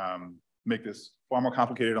to make this far more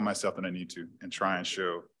complicated on myself than I need to and try and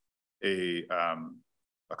show a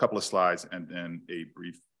couple of slides and then a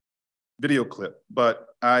brief video clip. But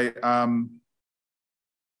I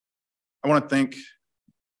want to thank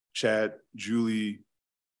Chad, Julie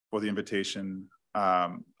for the invitation,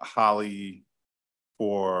 Holly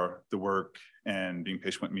for the work and being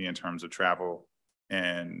patient with me in terms of travel,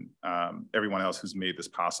 and everyone else who's made this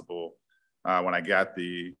possible. When I got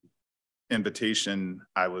the invitation,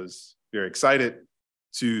 I was very excited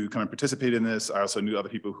to come and participate in this. I also knew other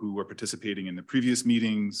people who were participating in the previous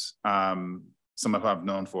meetings, some of whom I've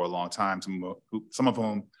known for a long time, some of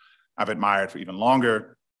whom I've admired for even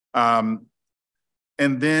longer. And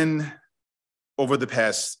then over the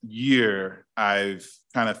past year, I've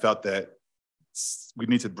kind of felt that we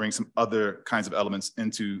need to bring some other kinds of elements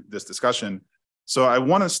into this discussion. So I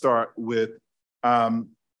want to start with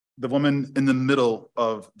the woman in the middle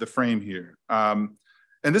of the frame here.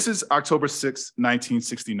 And this is October 6,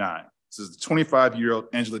 1969. This is the 25-year-old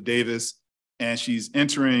Angela Davis, and she's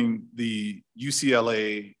entering the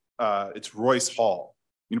UCLA, it's Royce Hall,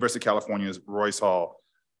 University of California's Royce Hall,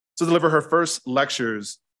 to deliver her first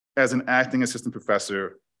lectures as an acting assistant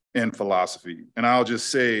professor in philosophy. And I'll just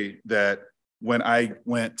say that when I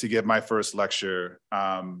went to give my first lecture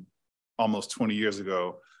almost 20 years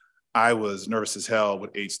ago, I was nervous as hell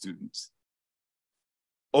with 8 students.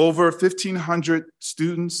 Over 1,500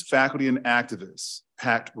 students, faculty, and activists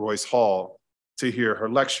packed Royce Hall to hear her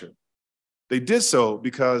lecture. They did so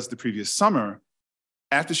because the previous summer,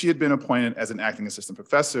 after she had been appointed as an acting assistant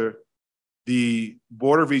professor, the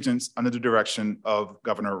Board of Regents, under the direction of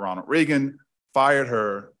Governor Ronald Reagan, fired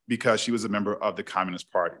her because she was a member of the Communist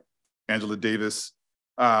Party. Angela Davis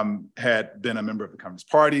had been a member of the Communist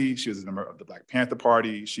Party. She was a member of the Black Panther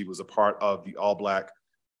Party. She was a part of the all-Black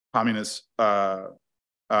communist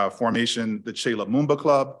formation, the Che Lumumba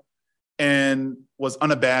Club, and was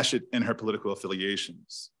unabashed in her political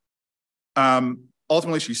affiliations.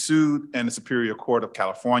 Ultimately, she sued, and the Superior Court of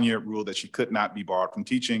California ruled that she could not be barred from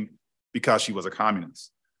teaching because she was a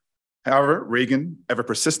communist. However, Reagan, ever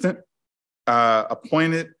persistent,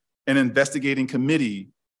 appointed an investigating committee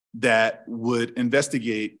that would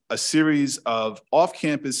investigate a series of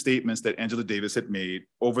off-campus statements that Angela Davis had made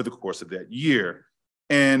over the course of that year.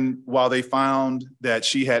 And while they found that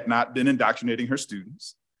she had not been indoctrinating her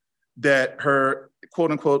students, that her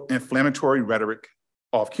quote unquote inflammatory rhetoric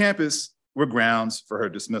off campus were grounds for her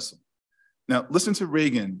dismissal. Now, listen to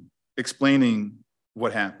Reagan explaining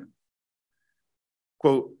what happened.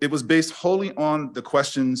 Quote, "It was based wholly on the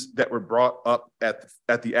questions that were brought up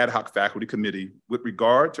at the ad hoc faculty committee with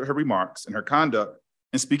regard to her remarks and her conduct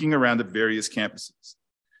in speaking around the various campuses.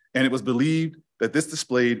 And it was believed that this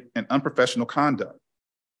displayed an unprofessional conduct.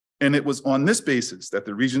 And it was on this basis that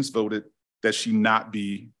the regents voted that she not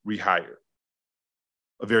be rehired."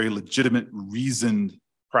 A very legitimate, reasoned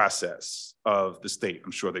process of the state,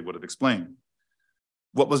 I'm sure they would have explained.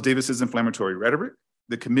 What was Davis's inflammatory rhetoric?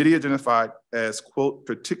 The committee identified as, quote,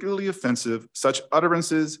 particularly offensive such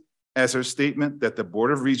utterances as her statement that the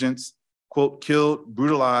Board of Regents, quote, killed,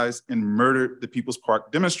 brutalized, and murdered the People's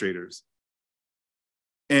Park demonstrators,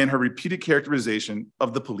 and her repeated characterization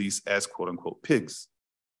of the police as, quote unquote, pigs.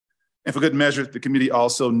 And for good measure, the committee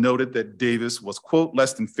also noted that Davis was, quote,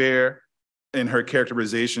 less than fair in her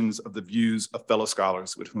characterizations of the views of fellow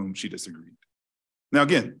scholars with whom she disagreed. Now,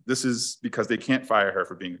 again, this is because they can't fire her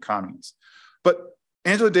for being a communist. But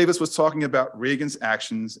Angela Davis was talking about Reagan's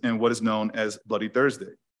actions in what is known as Bloody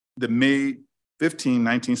Thursday, the May 15,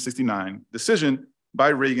 1969 decision by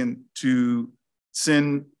Reagan to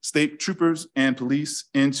send state troopers and police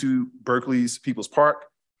into Berkeley's People's Park.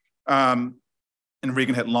 And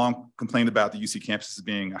Reagan had long complained about the UC campus as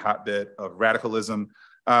being a hotbed of radicalism,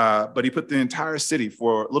 but he put the entire city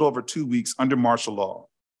for a little over 2 weeks under martial law,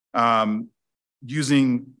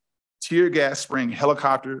 using tear gas spraying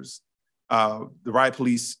helicopters. The riot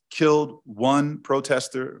police killed one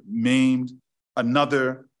protester, maimed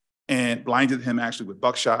another, and blinded him actually with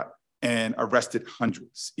buckshot, and arrested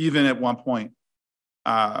hundreds. Even at one point,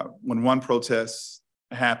 when one protest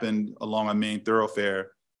happened along a main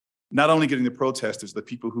thoroughfare, not only getting the protesters, the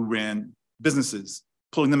people who ran businesses,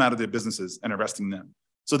 pulling them out of their businesses and arresting them.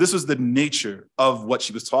 So this was the nature of what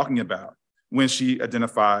she was talking about when she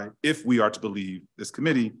identified, if we are to believe this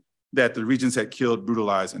committee, that the Regents had killed,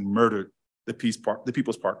 brutalized, and murdered the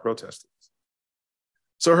People's Park protesters.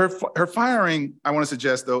 So her firing, I want to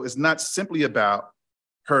suggest, though, is not simply about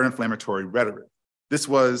her inflammatory rhetoric. This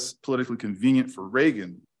was politically convenient for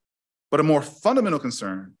Reagan, but a more fundamental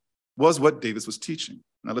concern was what Davis was teaching.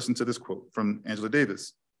 Now listen to this quote from Angela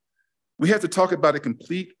Davis. "We have to talk about a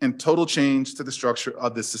complete and total change to the structure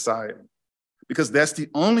of this society, because that's the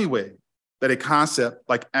only way that a concept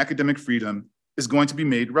like academic freedom is going to be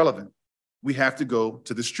made relevant. We have to go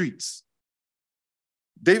to the streets."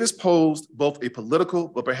 Davis posed both a political,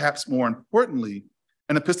 but perhaps more importantly,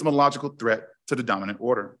 an epistemological threat to the dominant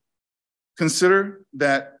order. Consider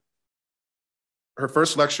that her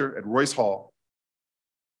first lecture at Royce Hall,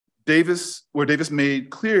 where Davis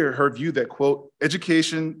made clear her view that, quote,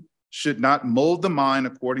 "education should not mold the mind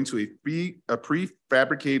according to a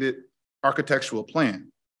prefabricated architectural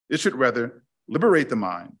plan. It should rather liberate the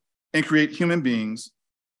mind and create human beings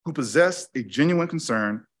who possess a genuine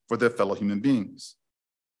concern for their fellow human beings."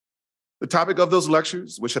 The topic of those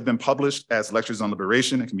lectures, which have been published as lectures on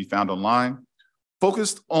liberation and can be found online,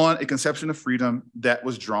 focused on a conception of freedom that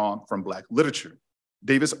was drawn from Black literature.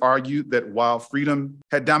 Davis argued that while freedom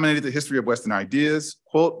had dominated the history of Western ideas,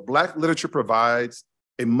 quote, "Black literature provides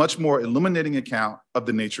a much more illuminating account of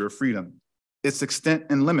the nature of freedom, its extent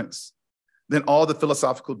and limits, than all the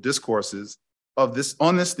philosophical discourses on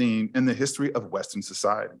this theme in the history of Western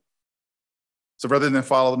society." So rather than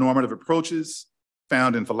follow normative approaches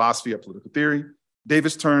found in philosophy or political theory,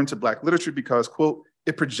 Davis turned to Black literature because, quote,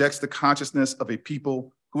 "it projects the consciousness of a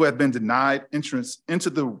people who have been denied entrance into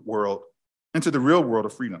the real world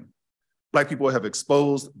of freedom. Black people have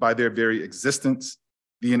exposed by their very existence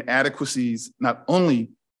the inadequacies not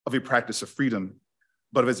only of a practice of freedom,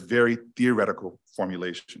 but of its very theoretical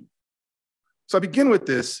formulation." So I begin with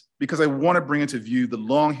this because I want to bring into view the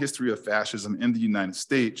long history of fascism in the United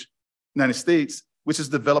States, which has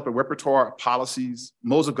developed a repertoire of policies,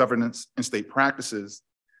 modes of governance, and state practices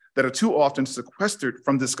that are too often sequestered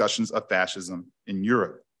from discussions of fascism in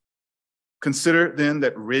Europe. Consider then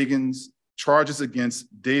that Reagan's charges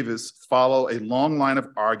against Davis follow a long line of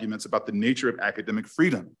arguments about the nature of academic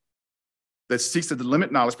freedom that seeks to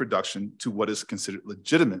limit knowledge production to what is considered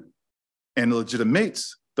legitimate and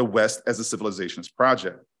legitimates the West as a civilizationist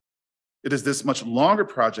project. It is this much longer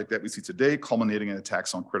project that we see today culminating in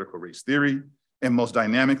attacks on critical race theory, and most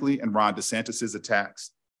dynamically in Ron DeSantis's attacks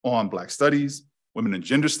on Black studies, women and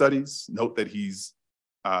gender studies. Note that his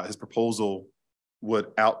proposal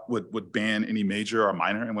would ban any major or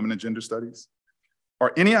minor in women and gender studies,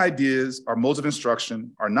 or any ideas or modes of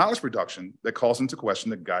instruction or knowledge production that calls into question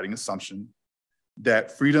the guiding assumption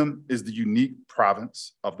that freedom is the unique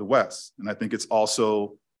province of the West. And I think it's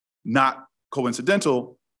also not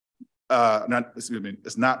coincidental,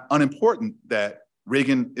 it's not unimportant that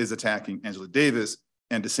Reagan is attacking Angela Davis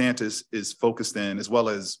and DeSantis is focused in, as well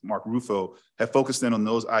as Mark Ruffo, have focused in on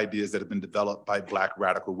those ideas that have been developed by Black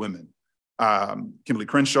radical women. Kimberly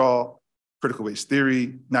Crenshaw, critical race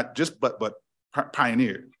theory, not just, but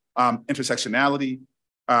pioneered, intersectionality,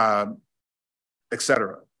 et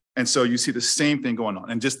cetera. And so you see the same thing going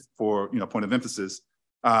on. And just for point of emphasis,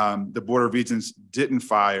 the Board of Regents didn't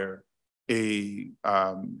fire an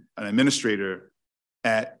administrator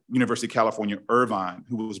at University of California, Irvine,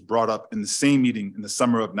 who was brought up in the same meeting in the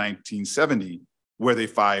summer of 1970, where they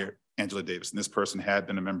fired Angela Davis. And this person had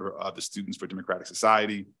been a member of the Students for Democratic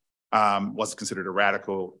Society, was considered a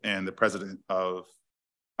radical, and the president of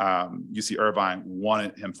UC Irvine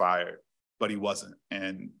wanted him fired, but he wasn't.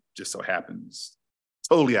 And just so happens,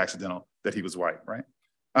 totally accidental, that he was white, right?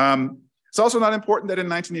 It's also not important that in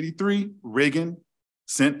 1983, Reagan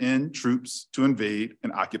sent in troops to invade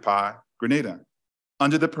and occupy Grenada,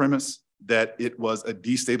 under the premise that it was a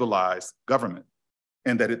destabilized government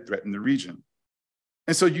and that it threatened the region.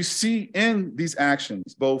 And so you see in these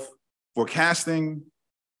actions, both forecasting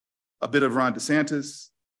a bit of Ron DeSantis,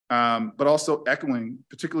 but also echoing,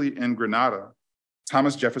 particularly in Grenada,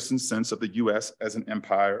 Thomas Jefferson's sense of the US as an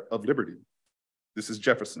empire of liberty. This is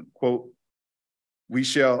Jefferson, quote, "We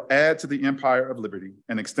shall add to the empire of liberty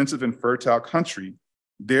an extensive and fertile country,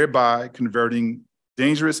 thereby converting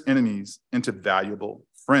dangerous enemies into valuable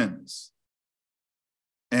friends."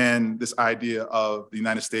 And this idea of the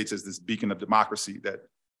United States as this beacon of democracy that,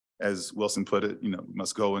 as Wilson put it,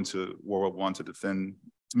 must go into World War I to defend,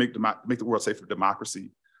 to make the world safe for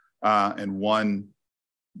democracy. And one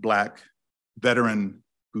Black veteran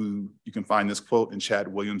who you can find this quote in Chad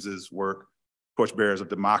Williams's work, Torchbearers of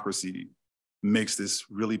Democracy, makes this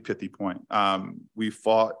really pithy point. We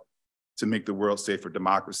fought to make the world safe for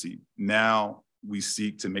democracy. Now we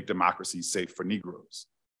seek to make democracy safe for Negroes.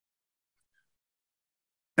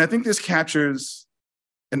 And I think this captures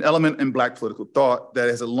an element in Black political thought that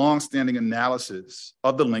has a long-standing analysis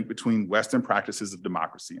of the link between Western practices of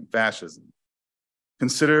democracy and fascism.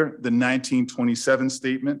 Consider the 1927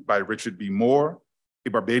 statement by Richard B. Moore, a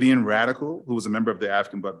Barbadian radical who was a member of the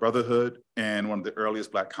African Blood Brotherhood and one of the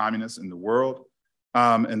earliest Black communists in the world.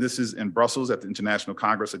 And this is in Brussels at the International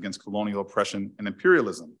Congress Against Colonial Oppression and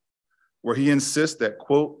Imperialism, where he insists that,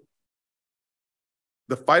 quote,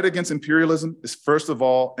 "The fight against imperialism is first of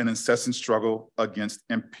all an incessant struggle against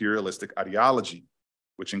imperialistic ideology,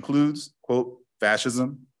 which includes, quote,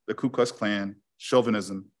 fascism, the Ku Klux Klan,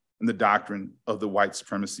 chauvinism, and the doctrine of the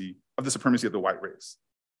supremacy of the white race."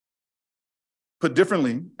 Put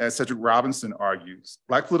differently, as Cedric Robinson argues,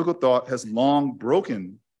 Black political thought has long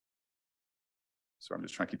broken, sorry, I'm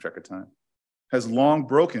just trying to keep track of time, has long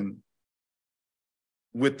broken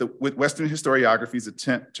with Western historiography's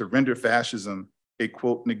attempt to render fascism a,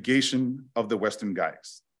 quote, negation of the Western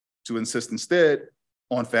Geist, to insist instead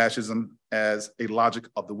on fascism as a logic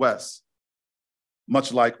of the West,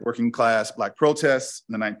 much like working class Black protests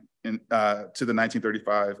to the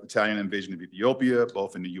 1935 Italian invasion of Ethiopia,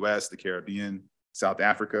 both in the US, the Caribbean, South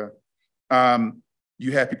Africa.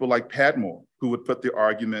 You had people like Padmore who would put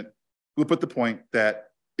the point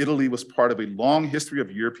that Italy was part of a long history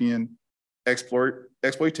of European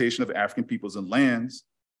exploitation of African peoples and lands,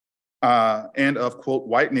 and of, quote,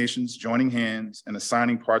 white nations joining hands and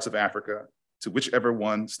assigning parts of Africa to whichever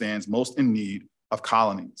one stands most in need of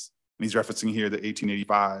colonies. And he's referencing here the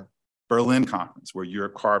 1885 Berlin Conference, where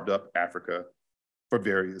Europe carved up Africa for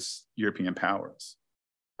various European powers.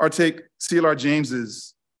 Or take C.L.R.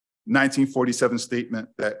 James's 1947 statement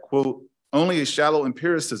that, quote, "Only a shallow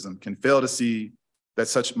empiricism can fail to see that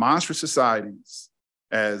such monstrous societies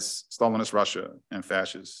as Stalinist Russia and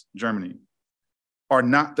fascist Germany are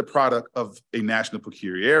not the product of a national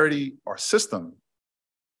peculiarity or system,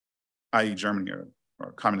 i.e. Germany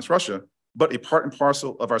or communist Russia, but a part and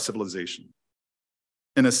parcel of our civilization.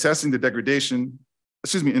 In assessing the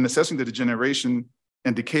degeneration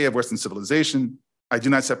and decay of Western civilization, I do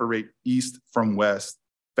not separate East from West,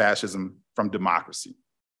 fascism from democracy."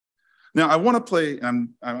 Now, I want to play,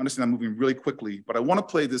 and I understand I'm moving really quickly, but I want to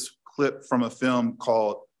play this clip from a film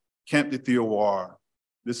called Camp de Terroir.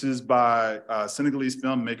 This is by a Senegalese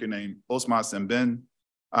filmmaker named Osman Sembène.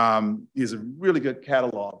 He has a really good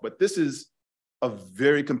catalog, but this is a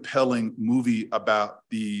very compelling movie about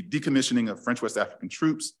the decommissioning of French West African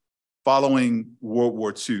troops following World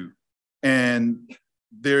War II. And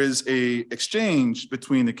there is an exchange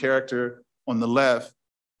between the character on the left,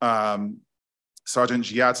 Sergeant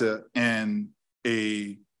Giatta, and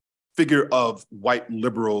a figure of white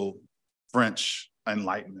liberal French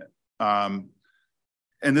enlightenment.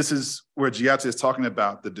 And this is where Giatta is talking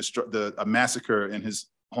about a massacre in his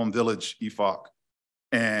home village, Ifak,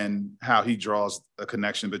 and how he draws a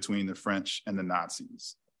connection between the French and the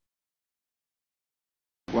Nazis.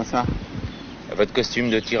 Quoi ça? Votre costume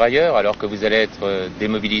de tirailleur alors que vous allez être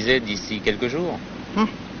démobilisé d'ici quelques jours?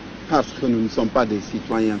 Parce que nous ne sommes pas des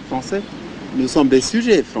citoyens français, nous sommes des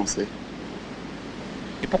sujets français.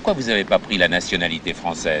 Et pourquoi vous n'avez pas pris la nationalité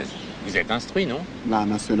française? Vous êtes instruit, non? La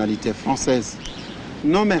nationalité française?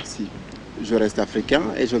 Non merci. Je reste africain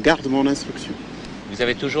et je garde mon instruction. Vous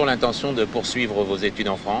avez toujours l'intention de poursuivre vos études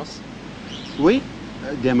en France? Oui.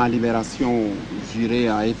 Dès ma libération, j'irai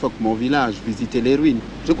à Efok, mon village, visiter les ruines.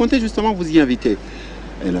 Je comptais justement vous y inviter.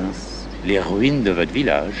 Hélas. Les ruines de votre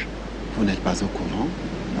village? Vous n'êtes pas au courant?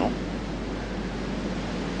 Non.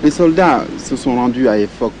 Les soldats se sont rendus à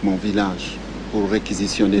Efok, mon village, pour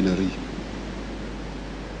réquisitionner le riz.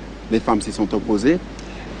 Les femmes s'y sont opposées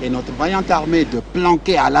et notre vaillante armée de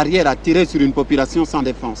planquer à l'arrière a tiré sur une population sans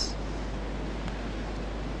défense.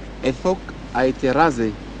 Efok a été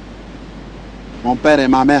rasé. Mon père et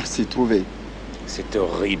ma mère s'y trouvaient. C'est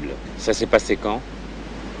horrible. Ça s'est passé quand?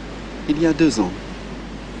 Il y a 2 ans.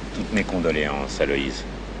 Toutes mes condoléances, Aloïse.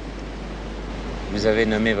 Vous avez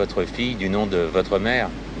nommé votre fille du nom de votre mère,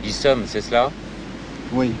 Bissom, c'est cela?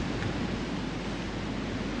 Oui.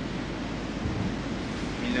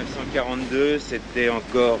 1942, c'était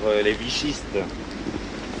encore les vichistes.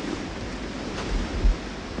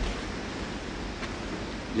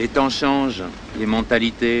 Les temps changent, les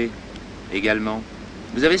mentalités également.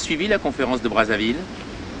 Vous avez suivi la conférence de Brazzaville?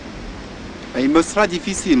 Il me sera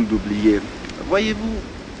difficile d'oublier. Voyez-vous,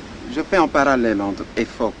 je fais un parallèle entre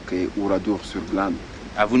Efok et Oradour-sur-Glane.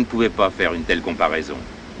 Ah, vous ne pouvez pas faire une telle comparaison.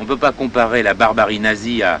 On ne peut pas comparer la barbarie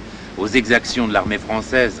nazie aux exactions de l'armée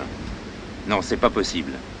française. Non, c'est pas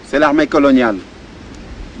possible. C'est l'armée coloniale.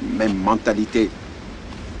 Même mentalité.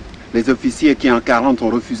 Les officiers qui en 1940 ont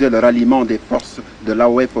refusé le ralliement des forces de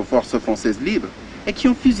l'AOF aux forces françaises libres et qui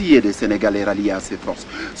ont fusillé des Sénégalais ralliés à ces forces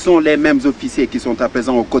sont les mêmes officiers qui sont à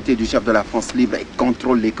présent aux côtés du chef de la France libre et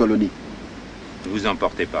contrôlent les colonies. Ne vous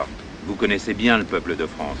emportez pas. Vous connaissez bien le peuple de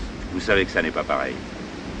France. Vous savez que ça n'est pas pareil.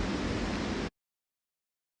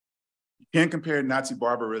 You can't compare Nazi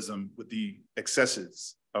barbarism with the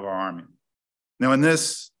excesses of our army. Now in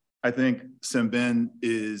this, I think Sembène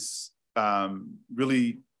is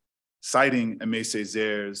really citing Aimé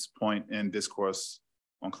Césaire's point in Discourse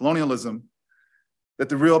on Colonialism, that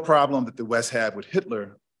the real problem that the West had with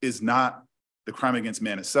Hitler is not the crime against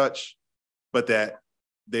man as such, but that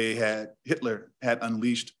Hitler had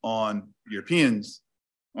unleashed on Europeans,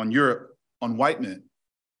 on Europe, on white men,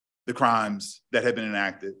 the crimes that had been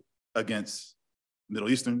enacted against Middle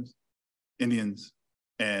Easterns, Indians,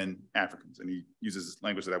 and Africans. And he uses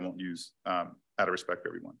language that I won't use out of respect for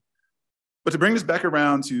everyone. But to bring this back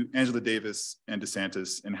around to Angela Davis and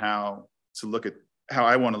DeSantis and how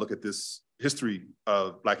I want to look at this history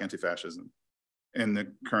of Black anti-fascism in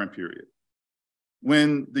the current period.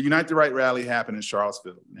 When the Unite the Right rally happened in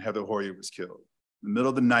Charlottesville and Heather Hoyer was killed, in the middle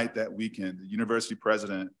of the night that weekend, the university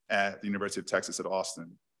president at the University of Texas at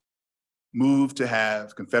Austin moved to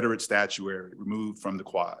have Confederate statuary removed from the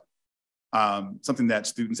quad, something that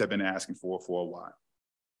students have been asking for a while.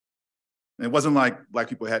 And it wasn't like Black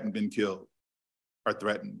people hadn't been killed or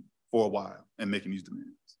threatened for a while and making these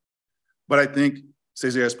demands. But I think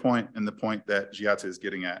Césaire's point and the point that Giata is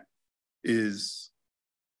getting at is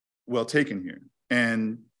well taken here.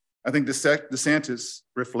 And I think DeSantis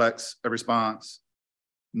reflects a response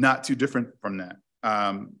not too different from that.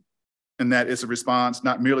 And that is a response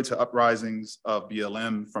not merely to uprisings of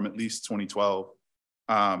BLM from at least 2012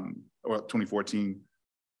 or 2014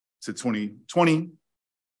 to 2020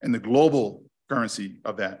 and the global currency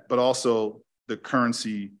of that, but also the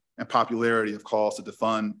currency and popularity of calls to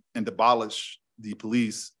defund and abolish the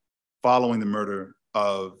police following the murder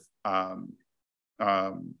of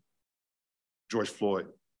George Floyd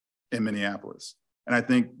in Minneapolis. And I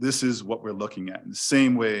think this is what we're looking at in the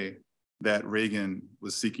same way that Reagan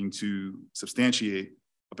was seeking to substantiate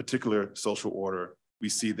a particular social order. We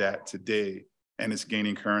see that today and it's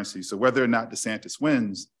gaining currency. So whether or not DeSantis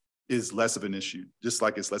wins is less of an issue, just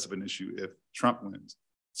like it's less of an issue if Trump wins.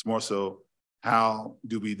 It's more so, how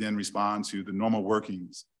do we then respond to the normal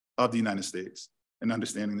workings of the United States and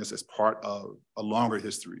understanding this as part of a longer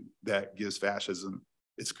history that gives fascism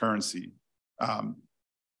its currency and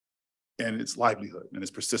its livelihood and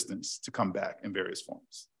its persistence to come back in various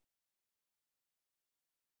forms.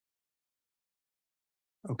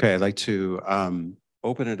 Okay, I'd like to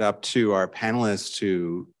open it up to our panelists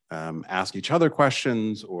to ask each other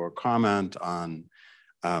questions or comment on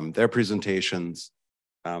their presentations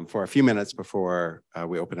for a few minutes before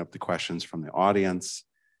we open up the questions from the audience.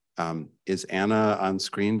 Is Anna on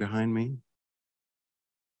screen behind me?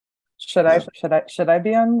 Should I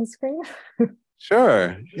be on the screen?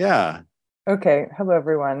 Sure, yeah. Okay, hello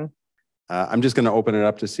everyone. I'm just going to open it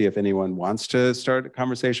up to see if anyone wants to start a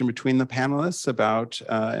conversation between the panelists about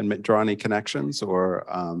and draw any connections or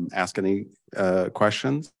ask any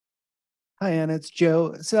questions. Hi, Anna, it's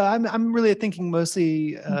Joe. So I'm really thinking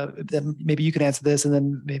mostly that maybe you can answer this and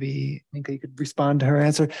then maybe Minkah, you could respond to her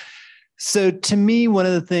answer. So to me, one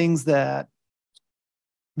of the things that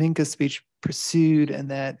Minkah's speech pursued and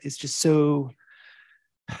that is just so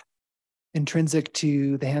intrinsic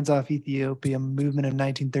to the Hands Off Ethiopia movement of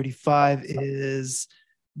 1935 is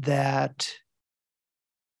that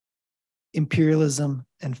imperialism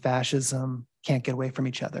and fascism can't get away from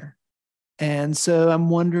each other. And so I'm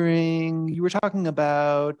wondering, you were talking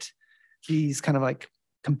about these kind of like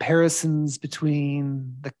comparisons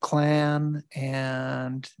between the Klan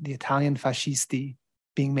and the Italian fascisti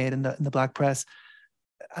being made in the Black press.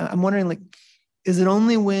 I'm wondering, like, is it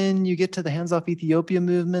only when you get to the Hands Off Ethiopia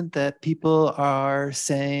movement that people are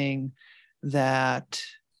saying that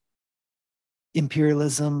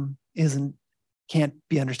imperialism can't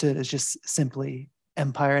be understood as just simply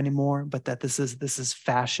empire anymore, but that this is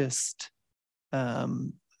fascist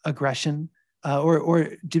aggression, or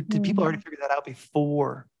did people already figure that out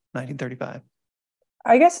before 1935?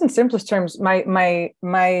 I guess in simplest terms, my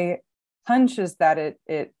hunch is that it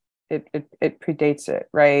predates it,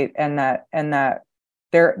 right? And that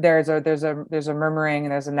there's a murmuring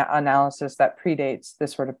and there's an analysis that predates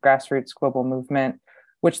this sort of grassroots global movement,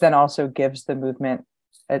 which then also gives the movement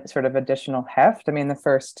a sort of additional heft. I mean, the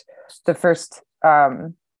first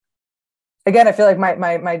again, I feel like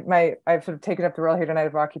I've sort of taken up the role here tonight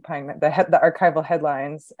of occupying the archival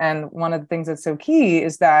headlines. And one of the things that's so key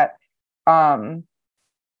is that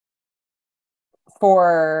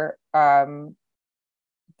for the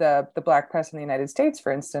Black press in the United States,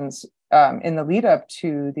 for instance, in the lead up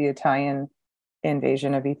to the Italian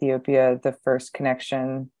invasion of Ethiopia, the first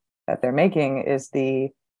connection that they're making is the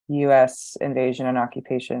US invasion and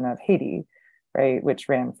occupation of Haiti, right, which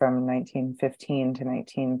ran from 1915 to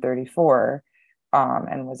 1934,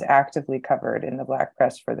 and was actively covered in the Black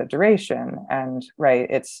press for the duration. And right,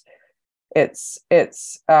 it's the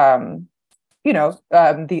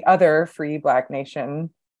other free Black nation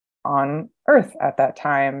on earth at that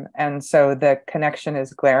time. And so the connection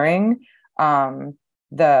is glaring.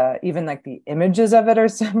 Even like the images of it are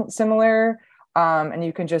similar. And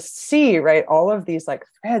you can just see, right, all of these like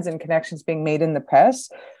threads and connections being made in the press.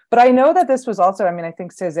 But I know that this was also, I mean, I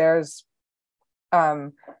think Césaire's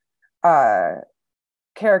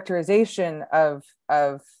characterization of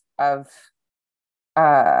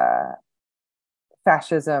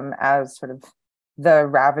fascism as sort of the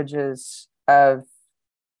ravages of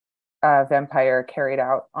empire carried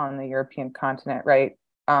out on the European continent, right,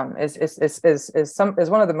 is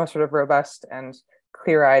one of the most sort of robust and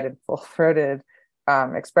clear-eyed and full-throated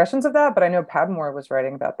expressions of that. But I know Padmore was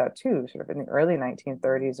writing about that too, sort of in the early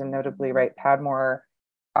 1930s, and notably, right, Padmore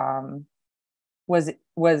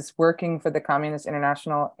was working for the Communist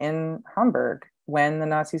International in Hamburg when the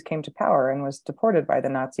Nazis came to power and was deported by the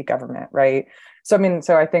Nazi government, right? So I mean,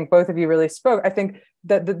 so I think both of you really spoke. I think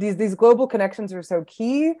that these global connections are so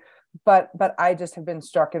key, but I just have been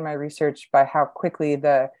struck in my research by how quickly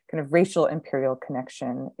the kind of racial imperial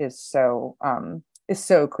connection is so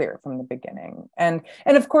clear from the beginning. And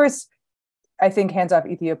of course, I think Hands Off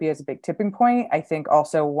Ethiopia is a big tipping point. I think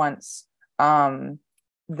also once the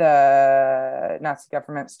Nazi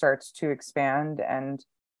government starts to expand and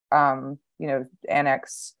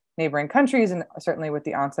annex neighboring countries, and certainly with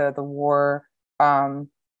the onset of the war,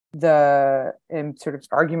 the sort of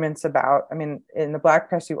arguments about, I mean, in the Black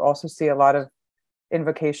press, you also see a lot of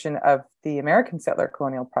invocation of the American settler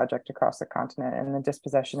colonial project across the continent and the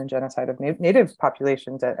dispossession and genocide of native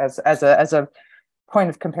populations as a point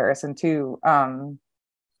of comparison too.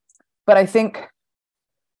 But I think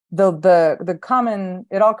the common,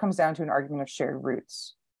 it all comes down to an argument of shared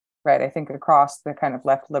roots, right? I think across the kind of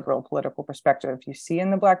left liberal political perspective you see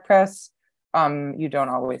in the Black press, you don't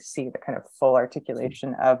always see the kind of full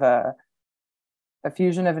articulation of a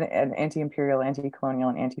fusion of an anti-imperial, anti-colonial,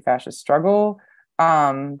 and anti-fascist struggle.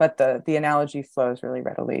 But the analogy flows really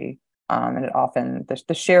readily. And it often,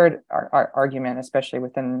 the shared argument, especially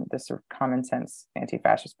within this sort of common sense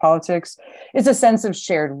anti-fascist politics, is a sense of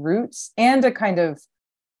shared roots and a kind of,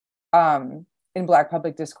 in Black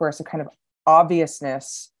public discourse, a kind of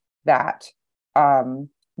obviousness that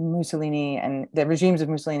Mussolini and the regimes of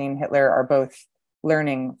Mussolini and Hitler are both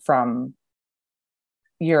learning from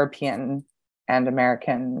European and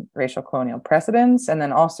American racial colonial precedents. And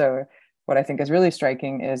then also, what I think is really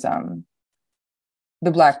striking is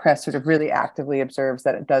the Black press sort of really actively observes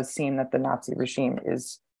that it does seem that the Nazi regime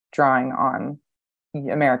is drawing on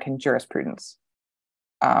American jurisprudence.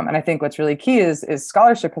 And I think what's really key is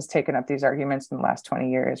scholarship has taken up these arguments in the last 20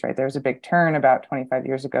 years, right? There was a big turn about 25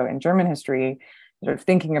 years ago in German history, sort of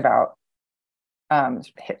thinking about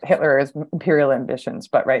Hitler's imperial ambitions,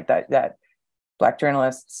 but right, that Black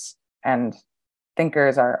journalists and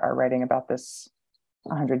thinkers are writing about this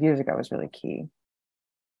 100 years ago is really key.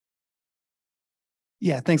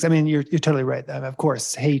 Yeah, thanks. I mean, you're totally right. Of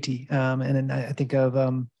course, Haiti, and then I think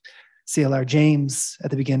of C.L.R. James at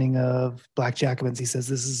the beginning of Black Jacobins. He says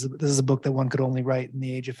this is a book that one could only write in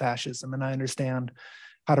the age of fascism, and I understand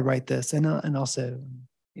how to write this. And also,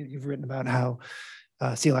 you've written about how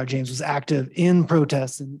C.L.R. James was active in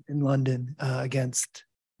protests in London against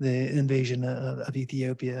the invasion of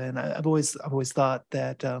Ethiopia, and I've always thought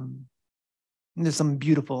that there's something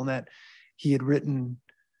beautiful in that he had written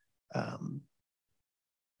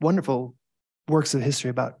wonderful works of history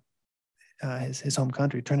about his home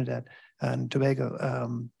country, Trinidad and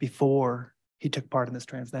Tobago, before he took part in this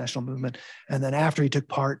transnational movement. And then after he took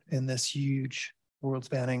part in this huge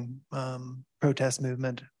world-spanning protest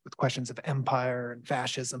movement with questions of empire and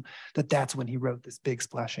fascism, that's when he wrote this big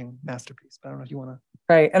splashing masterpiece. But I don't know if you want to.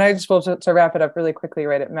 Right, and I just will, to wrap it up really quickly,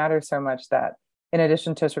 right, it matters so much that in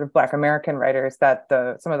addition to sort of Black American writers, that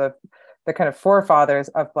some of the kind of forefathers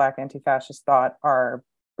of Black anti-fascist thought are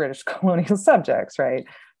British colonial subjects, right?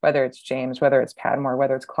 Whether it's James, whether it's Padmore,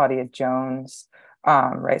 whether it's Claudia Jones,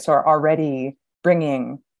 right? So are already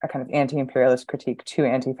bringing a kind of anti-imperialist critique to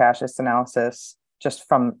anti-fascist analysis just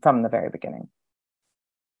from the very beginning.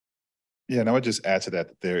 Yeah, and I would just add to that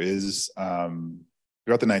there is,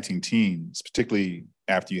 throughout the 19-teens, particularly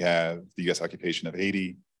after you have the US occupation of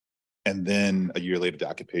Haiti, and then a year later, the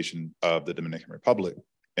occupation of the Dominican Republic.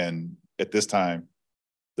 And at this time,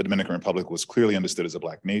 the Dominican Republic was clearly understood as a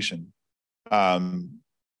Black nation. And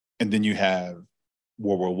then you have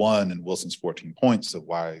World War I and Wilson's 14 points of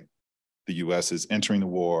why the US is entering the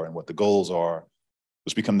war and what the goals are,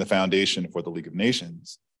 which become the foundation for the League of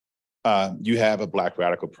Nations. You have a Black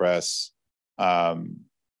radical press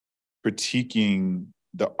critiquing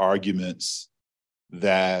the arguments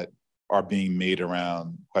that are being made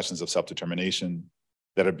around questions of self-determination,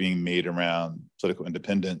 that are being made around political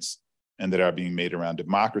independence, and that are being made around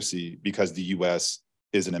democracy, because the US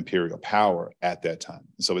is an imperial power at that time.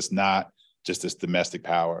 So it's not just this domestic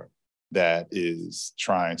power that is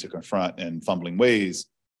trying to confront in fumbling ways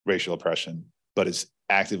racial oppression, but it's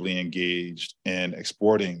actively engaged in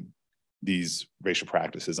exporting these racial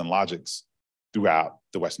practices and logics throughout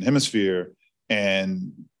the Western Hemisphere.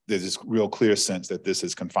 And there's this real clear sense that this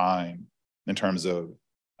is confined in terms of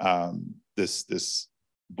this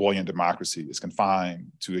buoyant democracy is confined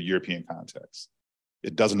to a European context.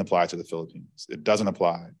 It doesn't apply to the Philippines. It doesn't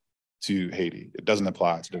apply to Haiti. It doesn't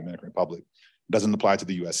apply to the Dominican Republic. It doesn't apply to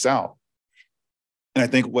the US South. And I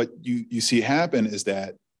think what you see happen is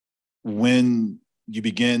that when you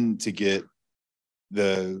begin to get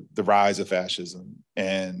the rise of fascism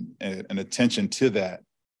and attention to that,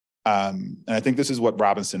 and I think this is what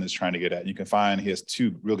Robinson is trying to get at. You can find, he has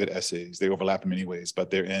two real good essays. They overlap in many ways, but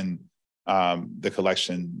they're in the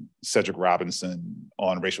collection Cedric Robinson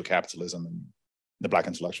on racial capitalism and the Black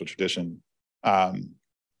intellectual tradition.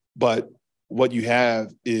 But what you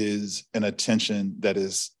have is an attention that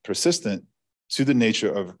is persistent to the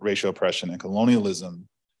nature of racial oppression and colonialism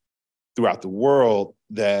throughout the world,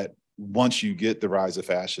 that once you get the rise of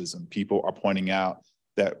fascism, people are pointing out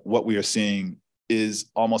that what we are seeing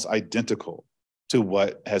is almost identical to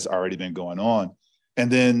what has already been going on.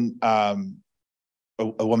 And then a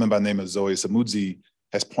woman by the name of Zoe Samudzi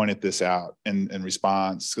has pointed this out in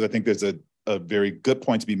response, because I think there's a very good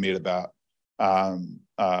point to be made about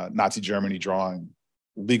Nazi Germany drawing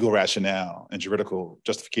legal rationale and juridical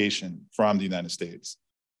justification from the United States.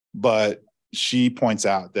 But she points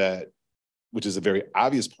out that, which is a very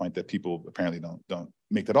obvious point that people apparently don't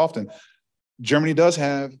make that often, Germany does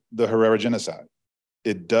have the Herero genocide.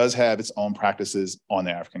 It does have its own practices on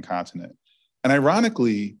the African continent. And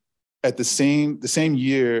ironically, at the same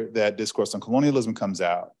year that Discourse on Colonialism comes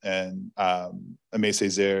out, and Aimé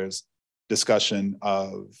Césaire's discussion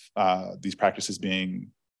of these practices being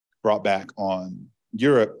brought back on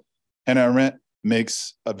Europe, Hannah Arendt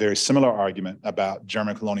makes a very similar argument about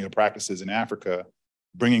German colonial practices in Africa,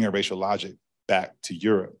 bringing a racial logic back to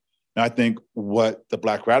Europe. Now, I think what the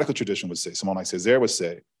Black radical tradition would say, someone like Césaire would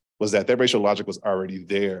say, was that racial logic was already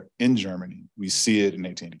there in Germany. We see it in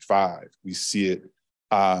 1885. We see it,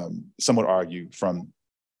 some would argue, from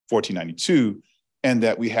 1492, and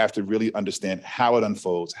that we have to really understand how it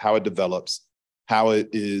unfolds, how it develops, how it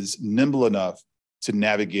is nimble enough to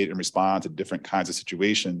navigate and respond to different kinds of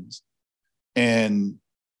situations. And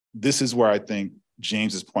this is where I think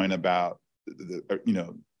James's point about,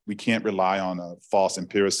 we can't rely on a false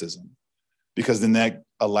empiricism, because then that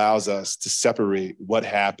allows us to separate what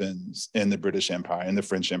happens in the British Empire, in the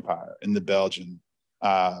French Empire, in the Belgian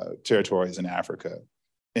territories in Africa,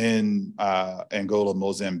 in Angola,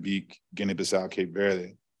 Mozambique, Guinea-Bissau, Cape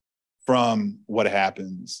Verde, from what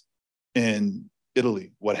happens in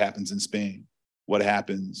Italy, what happens in Spain, what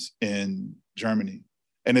happens in Germany.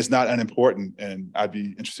 And it's not unimportant, and I'd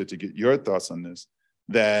be interested to get your thoughts on this,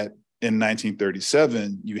 that in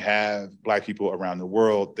 1937, you have Black people around the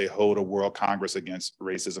world, they hold a World Congress Against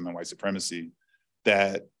Racism and White Supremacy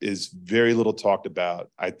that is very little talked about.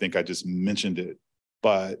 I think I just mentioned it,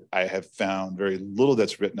 but I have found very little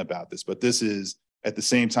that's written about this. But this is at the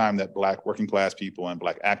same time that Black working class people and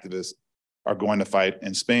Black activists are going to fight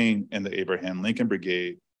in Spain in the Abraham Lincoln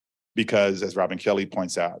Brigade, because as Robin Kelly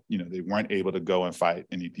points out, they weren't able to go and fight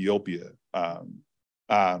in Ethiopia.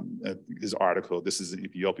 His article, This is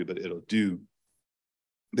Ethiopia, but it'll do,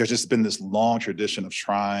 there's just been this long tradition of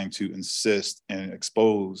trying to insist and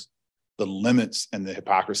expose the limits and the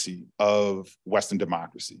hypocrisy of Western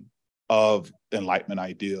democracy, of Enlightenment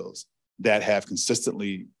ideals that have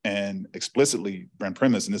consistently and explicitly been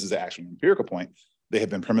premised, and this is actually an empirical point, they have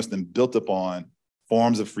been premised and built upon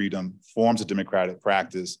forms of freedom, forms of democratic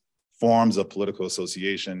practice, forms of political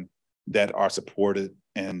association that are supported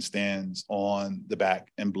and stands on the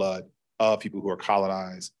back and blood of people who are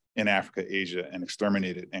colonized in Africa, Asia, and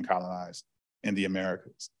exterminated and colonized in the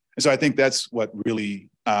Americas. And so I think that's what really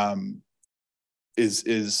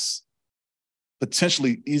is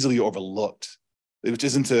potentially easily overlooked, which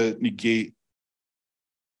isn't to negate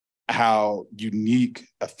how unique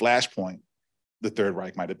a flashpoint the Third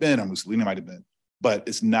Reich might have been, or Mussolini might have been, but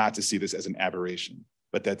it's not to see this as an aberration,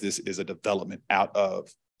 but that this is a development out of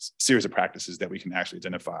a series of practices that we can actually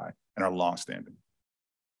identify and are longstanding.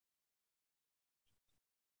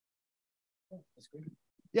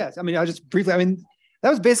 Yes, I mean, I'll just briefly, I mean, that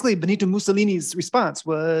was basically Benito Mussolini's response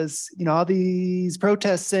was, you know, all these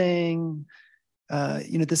protests saying,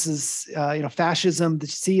 you know, this is, you know, fascism,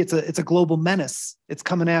 see, it's a global menace. It's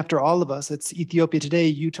coming after all of us. It's Ethiopia today,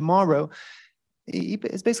 you tomorrow.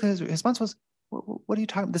 It's basically his response was, what are you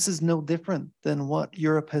talking about? This is no different than what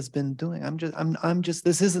Europe has been doing.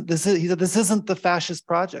 This isn't the fascist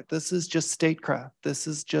project. This is just statecraft. This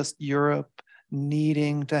is just Europe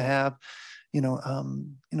needing to have, you know,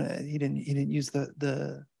 he didn't use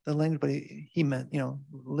the language, but he meant, you know,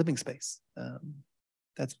 living space.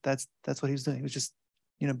 That's what he was doing. He was just,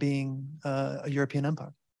 you know, being a European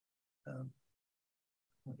empire.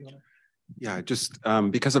 Yeah, just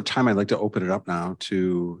because of time, I'd like to open it up now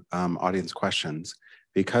to audience questions.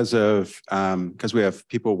 Because we have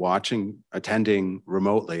people attending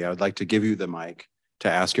remotely, I would like to give you the mic to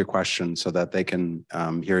ask your question so that they can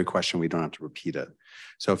hear your question. We don't have to repeat it.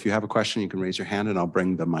 So if you have a question, you can raise your hand and I'll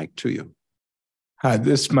bring the mic to you. Hi,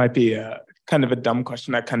 this might be kind of a dumb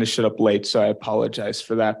question. I kind of showed up late, so I apologize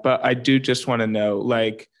for that. But I do just want to know,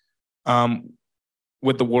 like,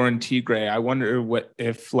 with the war in Tigray, I wonder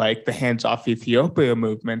if like the Hands Off Ethiopia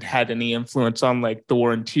movement had any influence on like the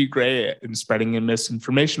war in Tigray and spreading in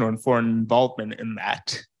misinformation or foreign involvement in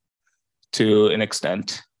that to an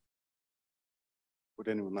extent. Would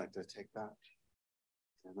anyone like to take that?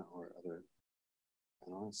 Anna or other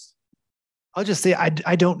panelists? I'll just say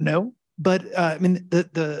I don't know, but I mean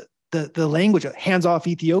the language of Hands Off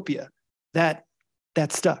Ethiopia, that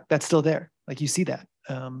stuck. That's still there. Like you see that.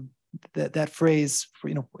 That phrase,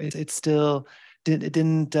 you know, it still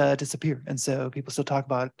didn't disappear, and so people still talk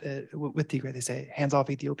about it with Tigray. They say "Hands Off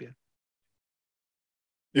Ethiopia."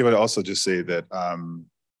 Yeah, but also just say that,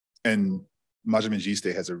 and Majid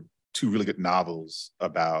Mengiste has two really good novels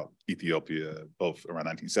about Ethiopia, both around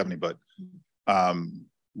 1970, but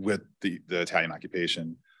with the Italian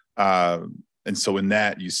occupation, and so in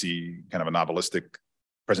that you see kind of a novelistic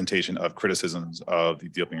presentation of criticisms of the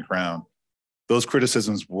Ethiopian crown. Those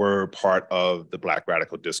criticisms were part of the Black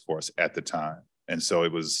radical discourse at the time. And so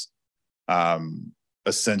it was a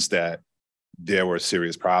sense that there were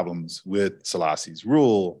serious problems with Selassie's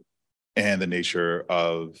rule and the nature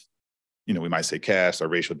of, you know, we might say caste or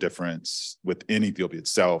racial difference within Ethiopia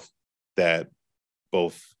itself that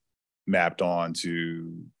both mapped on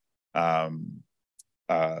to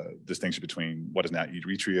distinction between what is now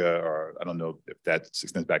Eritrea, or I don't know if that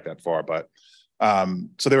extends back that far, but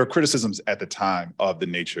so there were criticisms at the time of the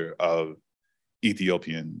nature of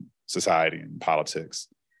Ethiopian society and politics,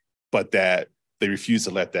 but that they refused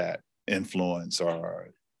to let that influence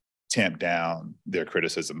or tamp down their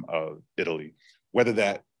criticism of Italy. Whether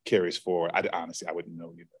that carries forward, honestly, I wouldn't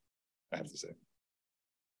know either, I have to say.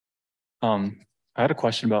 I had a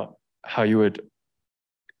question about how you would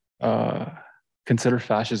consider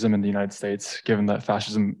fascism in the United States, given that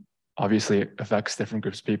fascism obviously affects different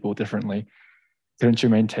groups of people differently. Couldn't you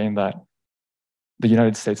maintain that the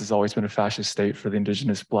United States has always been a fascist state for the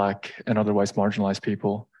indigenous, Black, and otherwise marginalized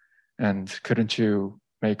people? And couldn't you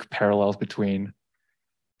make parallels between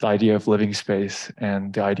the idea of living space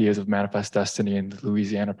and the ideas of manifest destiny in the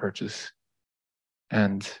Louisiana Purchase?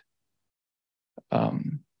 And I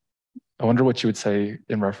wonder what you would say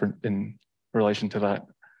in relation to that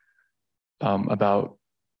about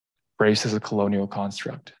race as a colonial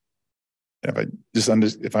construct. If I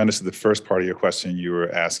understood the first part of your question, you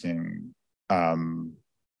were asking about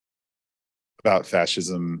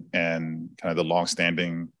fascism and kind of the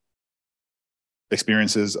longstanding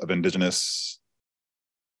experiences of indigenous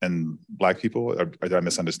and Black people, or did I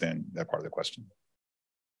misunderstand that part of the question?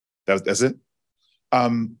 That's it?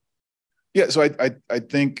 Yeah, so I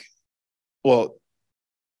think, well,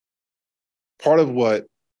 part of what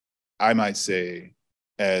I might say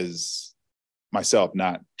as myself,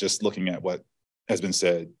 not just looking at what has been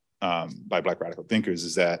said by Black radical thinkers,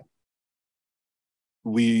 is that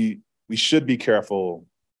we should be careful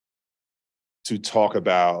to talk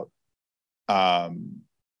about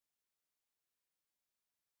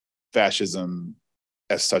fascism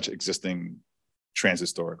as such existing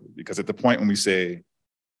transhistorically, because at the point when we say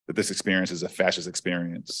that this experience is a fascist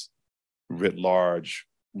experience writ large,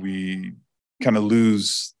 we kind of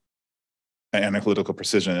lose an analytical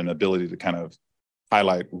precision and ability to kind of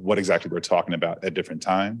highlight what exactly we're talking about at different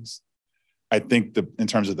times. I think in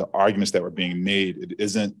terms of the arguments that were being made, it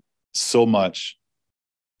isn't so much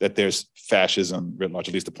that there's fascism writ large,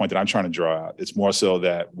 at least the point that I'm trying to draw out. It's more so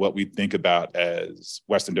that what we think about as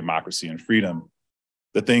Western democracy and freedom,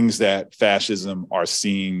 the things that fascism are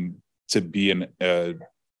seen to be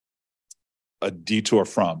a detour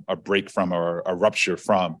from, a break from, or a rupture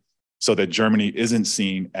from, so that Germany isn't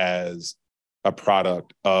seen as a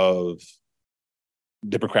product of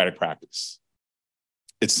democratic practice.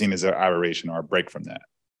 It's seen as an aberration or a break from that.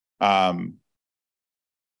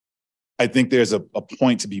 I think there's a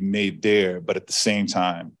point to be made there, but at the same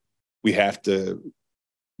time, we have to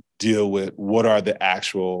deal with what are the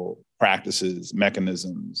actual practices,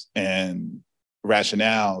 mechanisms, and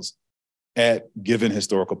rationales at given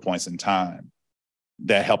historical points in time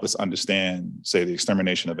that help us understand, say, the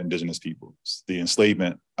extermination of indigenous peoples, the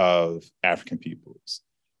enslavement of African peoples,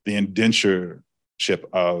 the indentureship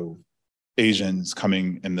of Asians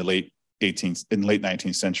coming in the late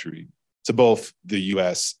 19th century to both the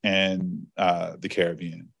US and the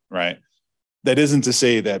Caribbean, right? That isn't to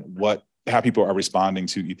say that how people are responding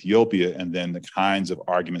to Ethiopia and then the kinds of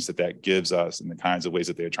arguments that gives us and the kinds of ways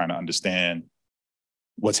that they're trying to understand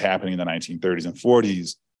what's happening in the 1930s and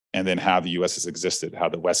 40s, and then how the US has existed, how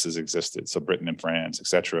the West has existed, so Britain and France, et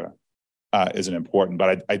cetera, isn't important.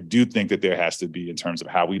 But I do think that there has to be, in terms of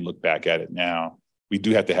how we look back at it now, we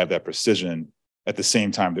do have to have that precision at the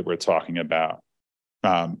same time that we're talking about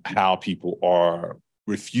how people are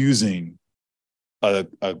refusing a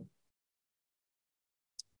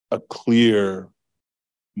clear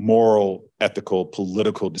moral, ethical,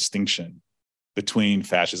 political distinction between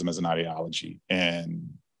fascism as an ideology and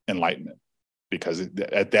Enlightenment. Because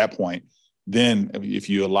at that point, then if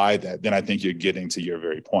you ally that, then I think you're getting to your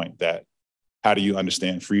very point that how do you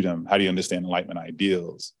understand freedom? How do you understand Enlightenment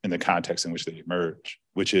ideals in the context in which they emerge,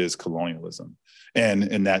 which is colonialism? And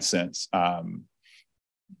in that sense,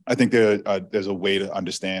 I think there's a way to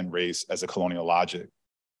understand race as a colonial logic,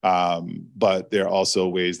 but there are also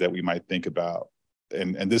ways that we might think about,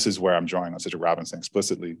 and this is where I'm drawing on Cedric Robinson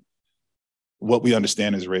explicitly, what we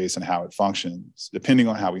understand as race and how it functions. Depending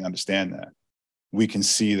on how we understand that, we can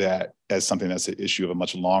see that as something that's an issue of a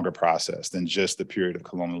much longer process than just the period of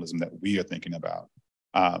colonialism that we are thinking about.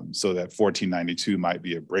 So that 1492 might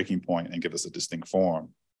be a breaking point and give us a distinct form,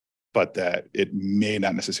 but that it may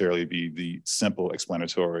not necessarily be the simple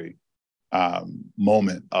explanatory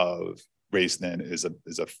moment of race then is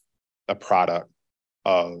a product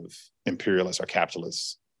of imperialist or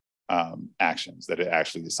capitalist actions, that it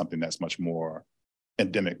actually is something that's much more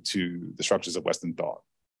endemic to the structures of Western thought.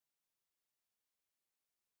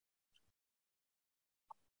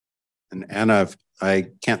 And Anna, I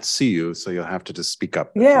can't see you, so you'll have to just speak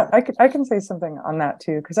up. Yeah, I can say something on that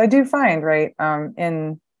too, because I do find, right,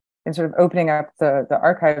 in sort of opening up the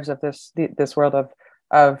archives of this world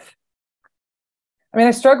of I mean,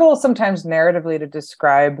 I struggle sometimes narratively to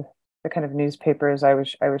describe the kind of newspapers I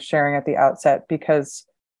was sharing at the outset, because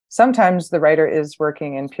sometimes the writer is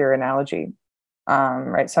working in pure analogy,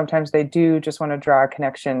 right? Sometimes they do just want to draw a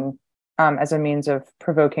connection as a means of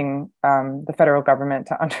provoking the federal government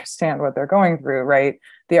to understand what they're going through, right?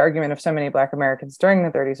 The argument of so many Black Americans during the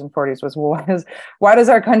 30s and 40s was, well, why does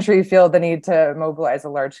our country feel the need to mobilize a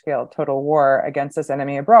large-scale total war against this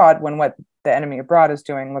enemy abroad when what the enemy abroad is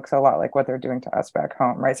doing looks a lot like what they're doing to us back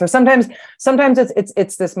home, right? So sometimes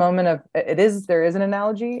it's this moment of there is an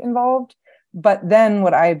analogy involved, but then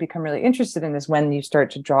what I become really interested in is when you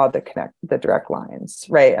start to draw the direct lines,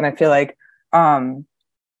 right? And I feel like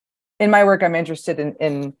in my work, I'm interested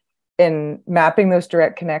in mapping those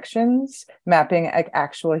direct connections, mapping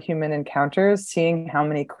actual human encounters, seeing how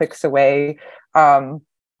many clicks away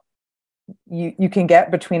you can get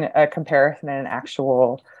between a comparison and an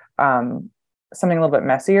actual something a little bit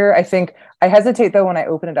messier. I think I hesitate though when I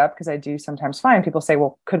open it up, because I do sometimes find people say,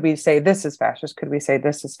 well, could we say this is fascist? Could we say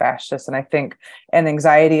this is fascist? And I think an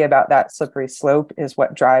anxiety about that slippery slope is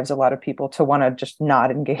what drives a lot of people to want to just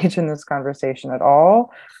not engage in this conversation at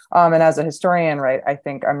all. And as a historian, right, I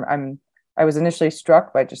think I was initially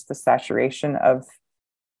struck by just the saturation of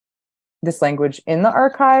this language in the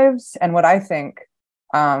archives. And what I think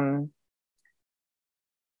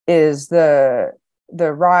is the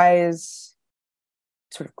rise,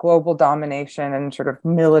 sort of global domination and sort of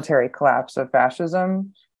military collapse of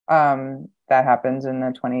fascism that happens in the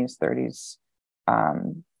 20s, 30s,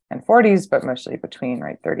 and 40s, but mostly between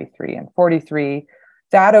 33 and 43.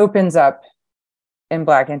 That opens up in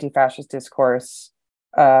Black anti-fascist discourse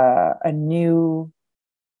a new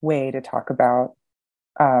way to talk about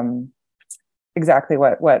exactly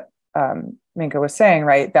what Minkah was saying,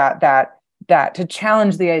 right? That to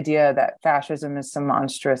challenge the idea that fascism is some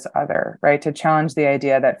monstrous other, right? To challenge the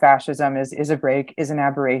idea that fascism is a break, is an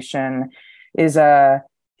aberration, is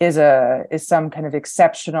some kind of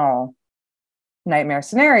exceptional nightmare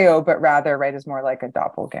scenario, but rather, right, is more like a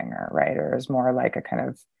doppelganger, right? Or is more like a kind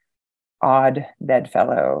of odd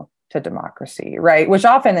bedfellow to democracy, right? Which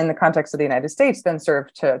often in the context of the United States then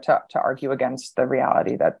served to argue against the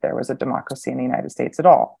reality that there was a democracy in the United States at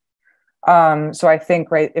all. So I think,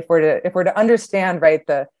 right, if we're to understand, right,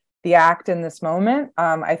 the act in this moment,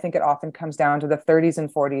 I think it often comes down to the 30s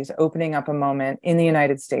and 40s opening up a moment in the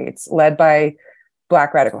United States led by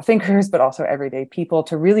Black radical thinkers, but also everyday people,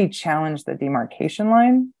 to really challenge the demarcation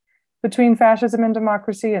line between fascism and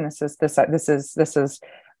democracy. And this is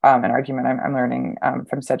an argument I'm learning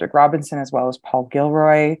from Cedric Robinson as well as Paul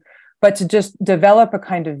Gilroy, but to just develop a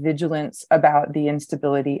kind of vigilance about the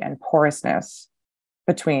instability and porousness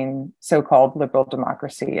between so-called liberal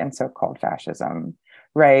democracy and so-called fascism,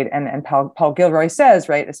 right? And Paul Gilroy says,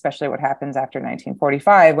 right, especially what happens after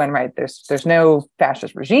 1945, when, right, there's no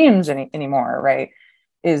fascist regimes anymore, right?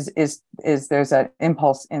 Is there's an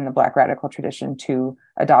impulse in the Black radical tradition to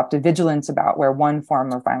adopt a vigilance about where one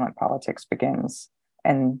form of violent politics begins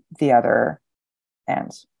and the other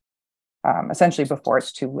ends, essentially before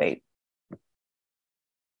it's too late.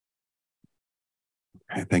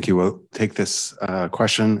 Okay, thank you. We'll take this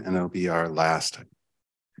question and it'll be our last.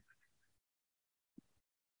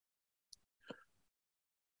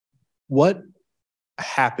 What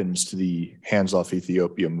happens to the Hands Off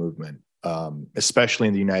Ethiopia movement, especially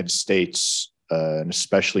in the United States, and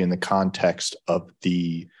especially in the context of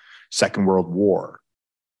the Second World War?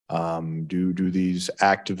 Do these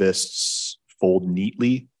activists fold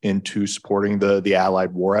neatly into supporting the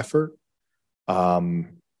Allied war effort?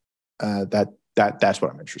 That's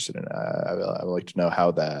what I'm interested in. I would like to know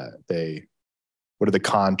how what are the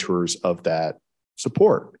contours of that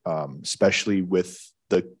support, especially with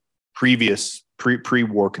the previous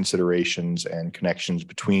pre-war considerations and connections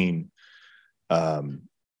between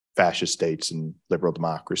fascist states and liberal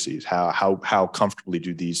democracies. How comfortably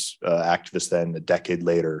do these activists then, a decade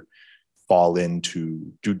later, fall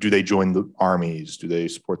into? Do they join the armies? Do they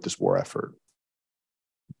support this war effort?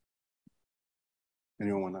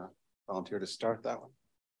 Anyone want to volunteer to start that one?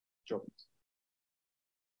 Joe.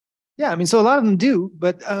 Yeah, I mean, so a lot of them do,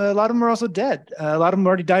 but a lot of them are also dead. A lot of them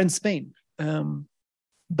already died in Spain.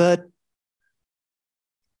 But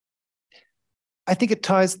I think it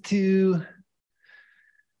ties to,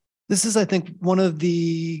 this is, I think, one of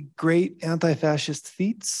the great anti-fascist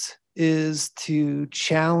feats, is to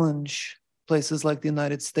challenge places like the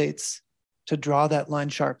United States to draw that line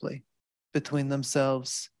sharply between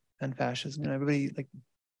themselves and fascism. You know, everybody, like,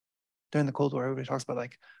 during the Cold War, everybody talks about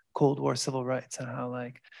like Cold War civil rights and how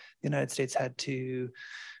like the United States had to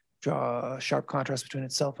draw a sharp contrast between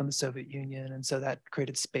itself and the Soviet Union. And so that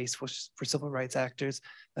created space for civil rights actors.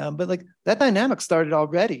 But like that dynamic started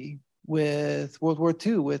already with World War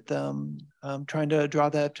II, with trying to draw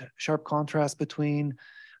that sharp contrast between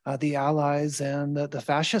the Allies and the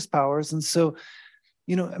fascist powers. And so,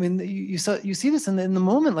 you know, I mean, you see this in the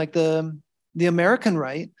moment, like the American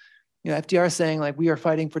right. You know, FDR saying like, we are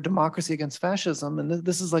fighting for democracy against fascism. And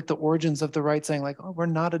this is like the origins of the right saying like, oh, we're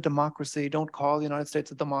not a democracy. Don't call the United States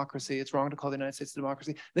a democracy. It's wrong to call the United States a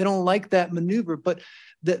democracy. They don't like that maneuver, but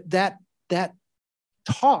that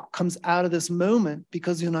talk comes out of this moment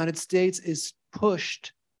because the United States is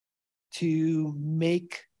pushed to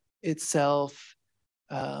make itself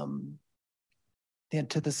the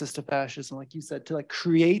antithesis to fascism, like you said, to like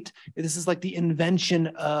create, this is like the invention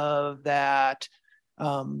of that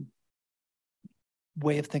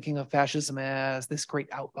way of thinking of fascism as this great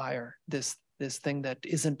outlier, this thing that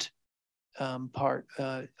isn't part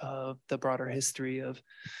of the broader history of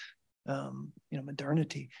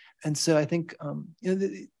modernity. And so I think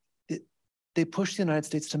they push the United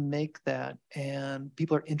States to make that, and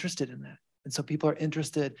people are interested in that. And so people are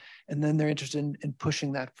interested, and then they're interested in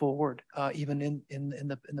pushing that forward, even in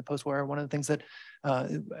the post-war. One of the things that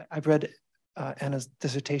I've read Anna's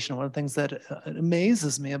dissertation, one of the things that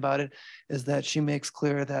amazes me about it is that she makes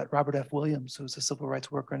clear that Robert F. Williams, who's a civil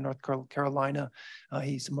rights worker in North Carolina,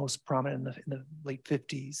 he's most prominent in the late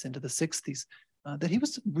 50s into the 60s, that he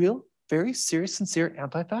was a real, very serious, sincere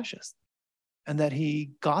anti-fascist. And that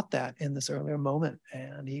he got that in this earlier moment.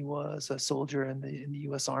 And he was a soldier in the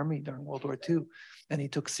US Army during World War II. And he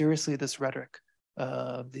took seriously this rhetoric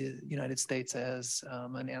of the United States as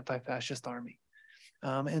an anti-fascist army.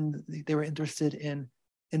 And they were interested in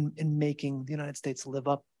making the United States live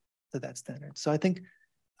up to that standard. So I think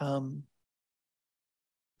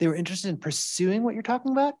they were interested in pursuing what you're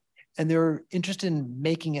talking about, and they were interested in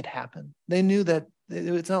making it happen. They knew that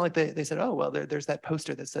it's not like they said, oh, well, there's that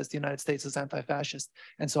poster that says the United States is anti-fascist,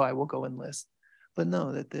 and so I will go enlist. But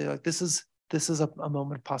no, that they're like, this is a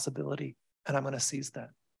moment of possibility, and I'm going to seize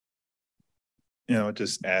that. You know,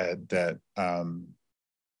 just add that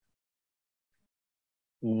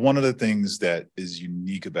one of the things that is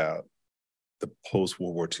unique about the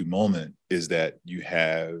post-World War II moment is that you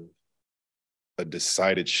have a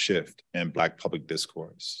decided shift in Black public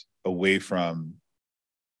discourse away from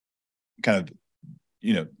kind of,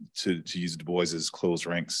 you know, to use Du Bois's closed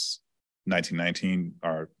ranks, 1919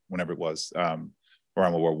 or whenever it was, around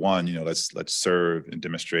World War I, you know, let's serve and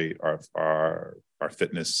demonstrate our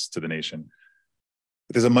fitness to the nation.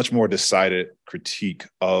 But there's a much more decided critique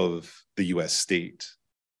of the US state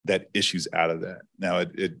that issues out of that. Now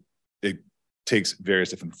it takes various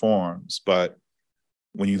different forms, but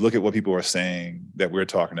when you look at what people are saying that we're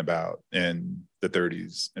talking about in the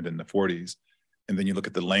 30s and then the 40s, and then you look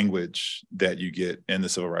at the language that you get in the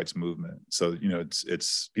civil rights movement. So, you know,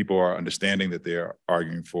 it's people are understanding that they're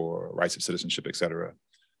arguing for rights of citizenship, et cetera,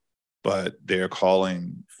 but they're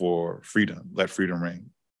calling for freedom, let freedom ring,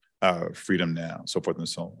 freedom now, so forth and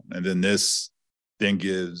so on. And then this then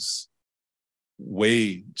gives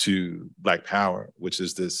way to Black power, which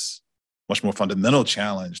is this much more fundamental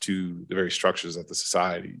challenge to the very structures of the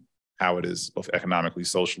society, how it is both economically,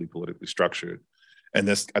 socially, politically structured. And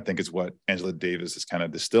this, I think, is what Angela Davis is kind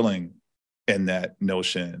of distilling in that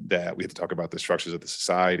notion that we have to talk about the structures of the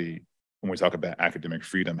society. When we talk about academic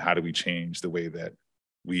freedom, how do we change the way that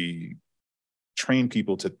we train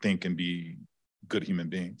people to think and be good human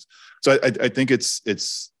beings? So I think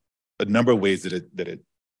it's a number of ways that it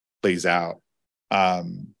plays out.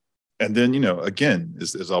 And then, you know, again,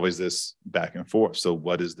 there's always this back and forth. So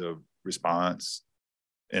what is the response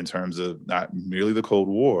in terms of not merely the Cold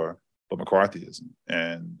War, but McCarthyism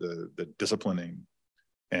and the disciplining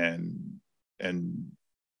and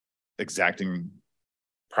exacting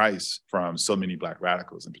price from so many Black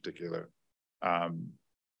radicals in particular. Not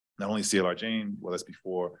only C.L.R. James, well, that's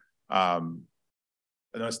before,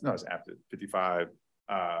 it's after 55,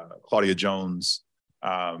 Claudia Jones,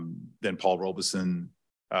 then Paul Robeson,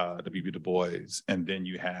 W.B. Du Bois, and then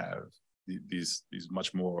you have these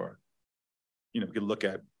much more, you know, you can look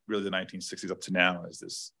at really the 1960s up to now as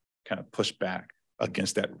this kind of pushback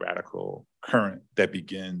against that radical current that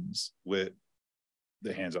begins with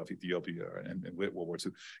the Hands Off Ethiopia and with World War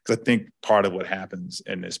II. Because I think part of what happens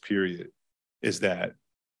in this period is that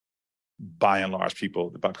by and large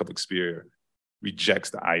people, the Black public sphere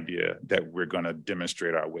rejects the idea that we're going to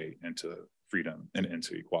demonstrate our way into freedom and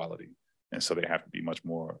into equality. And so they have to be much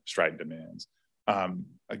more strident demands.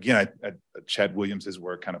 Again, Chad Williams'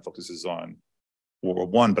 work kind of focuses on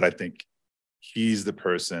World War I, but I think he's the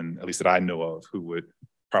person, at least that I know of, who would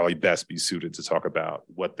probably best be suited to talk about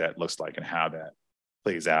what that looks like and how that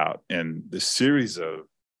plays out in the series of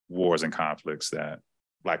wars and conflicts that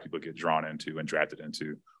Black people get drawn into and drafted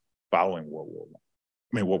into following World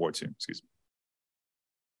War II, excuse me.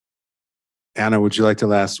 Anna, would you like the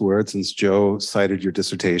last word since Joe cited your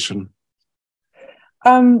dissertation?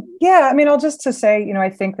 Yeah, I mean, I'll just to say, you know, I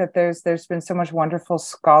think that there's been so much wonderful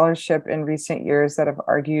scholarship in recent years that have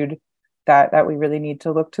argued that we really need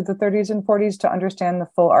to look to the 30s and 40s to understand the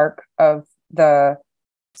full arc of the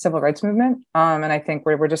civil rights movement. And I think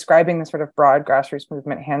we're describing the sort of broad grassroots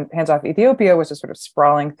movement. Hands Off Ethiopia was a sort of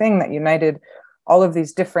sprawling thing that united all of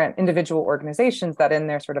these different individual organizations that in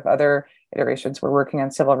their sort of other iterations were working on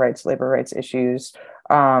civil rights, labor rights issues,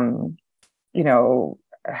 you know,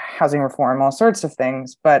 housing reform, all sorts of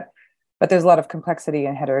things. But there's a lot of complexity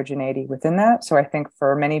and heterogeneity within that. So I think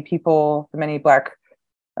for many people, for many Black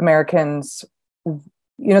Americans, you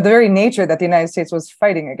know, the very nature that the United States was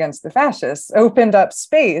fighting against the fascists opened up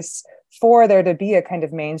space for there to be a kind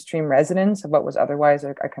of mainstream resonance of what was otherwise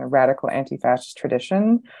a kind of radical anti-fascist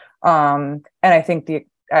tradition. And I think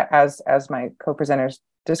as my co-presenters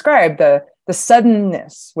described, the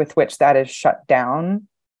suddenness with which that is shut down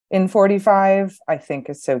in 45, I think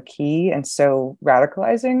is so key and so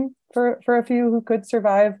radicalizing for a few who could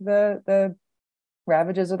survive the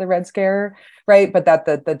ravages of the Red Scare, right? But that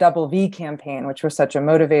the Double V campaign, which was such a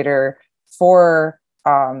motivator for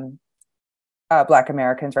Black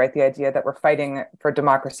Americans, right? The idea that we're fighting for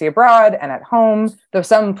democracy abroad and at home, though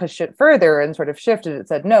some pushed it further and sort of shifted it,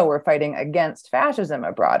 said, no, we're fighting against fascism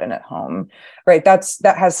abroad and at home, right? That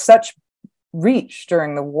has such reach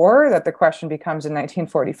during the war that the question becomes in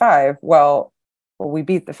 1945, well, we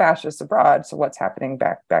beat the fascists abroad, so what's happening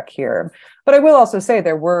back here? But I will also say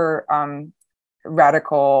there were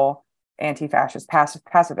radical anti-fascist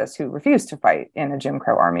pacifists who refused to fight in a Jim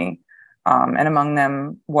Crow army. And among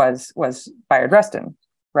them was Bayard Rustin,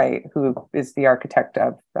 right, who is the architect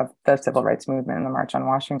of the civil rights movement and the March on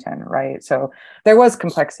Washington, right? So there was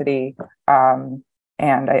complexity, and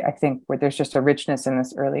I think where there's just a richness in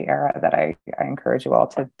this early era that I encourage you all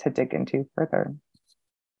to dig into further.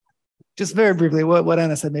 Just very briefly, what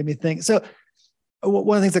Anna said made me think. So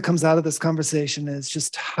one of the things that comes out of this conversation is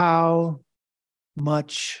just how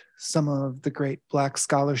much some of the great Black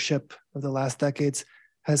scholarship of the last decades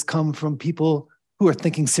has come from people who are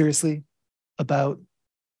thinking seriously about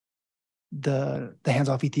the Hands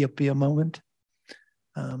Off Ethiopia moment.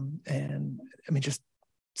 And I mean, just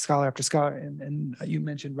scholar after scholar, and you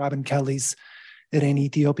mentioned Robin Kelly's It Ain't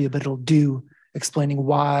Ethiopia, But It'll Do, explaining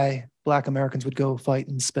why Black Americans would go fight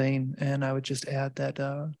in Spain. And I would just add that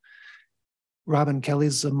Robin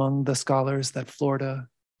Kelly's among the scholars that Florida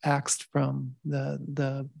axed from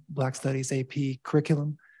the Black Studies AP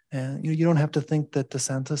curriculum. And you don't have to think that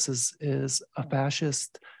DeSantis is a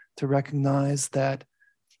fascist to recognize that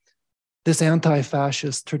this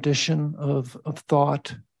anti-fascist tradition of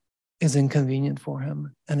thought is inconvenient for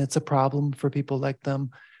him. And it's a problem for people like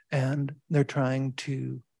them. And they're trying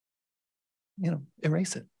to,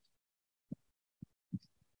 erase it.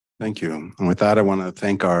 Thank you. And with that, I want to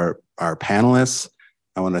thank our panelists.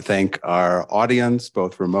 I want to thank our audience,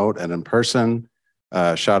 both remote and in person.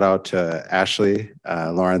 Shout out to Ashley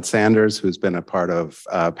Lawrence Sanders, who's been a part of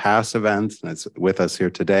past events and is with us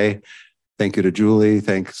here today. Thank you to Julie.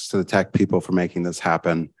 Thanks to the tech people for making this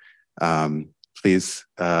happen. Please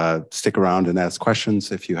stick around and ask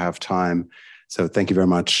questions if you have time. So thank you very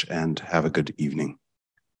much and have a good evening.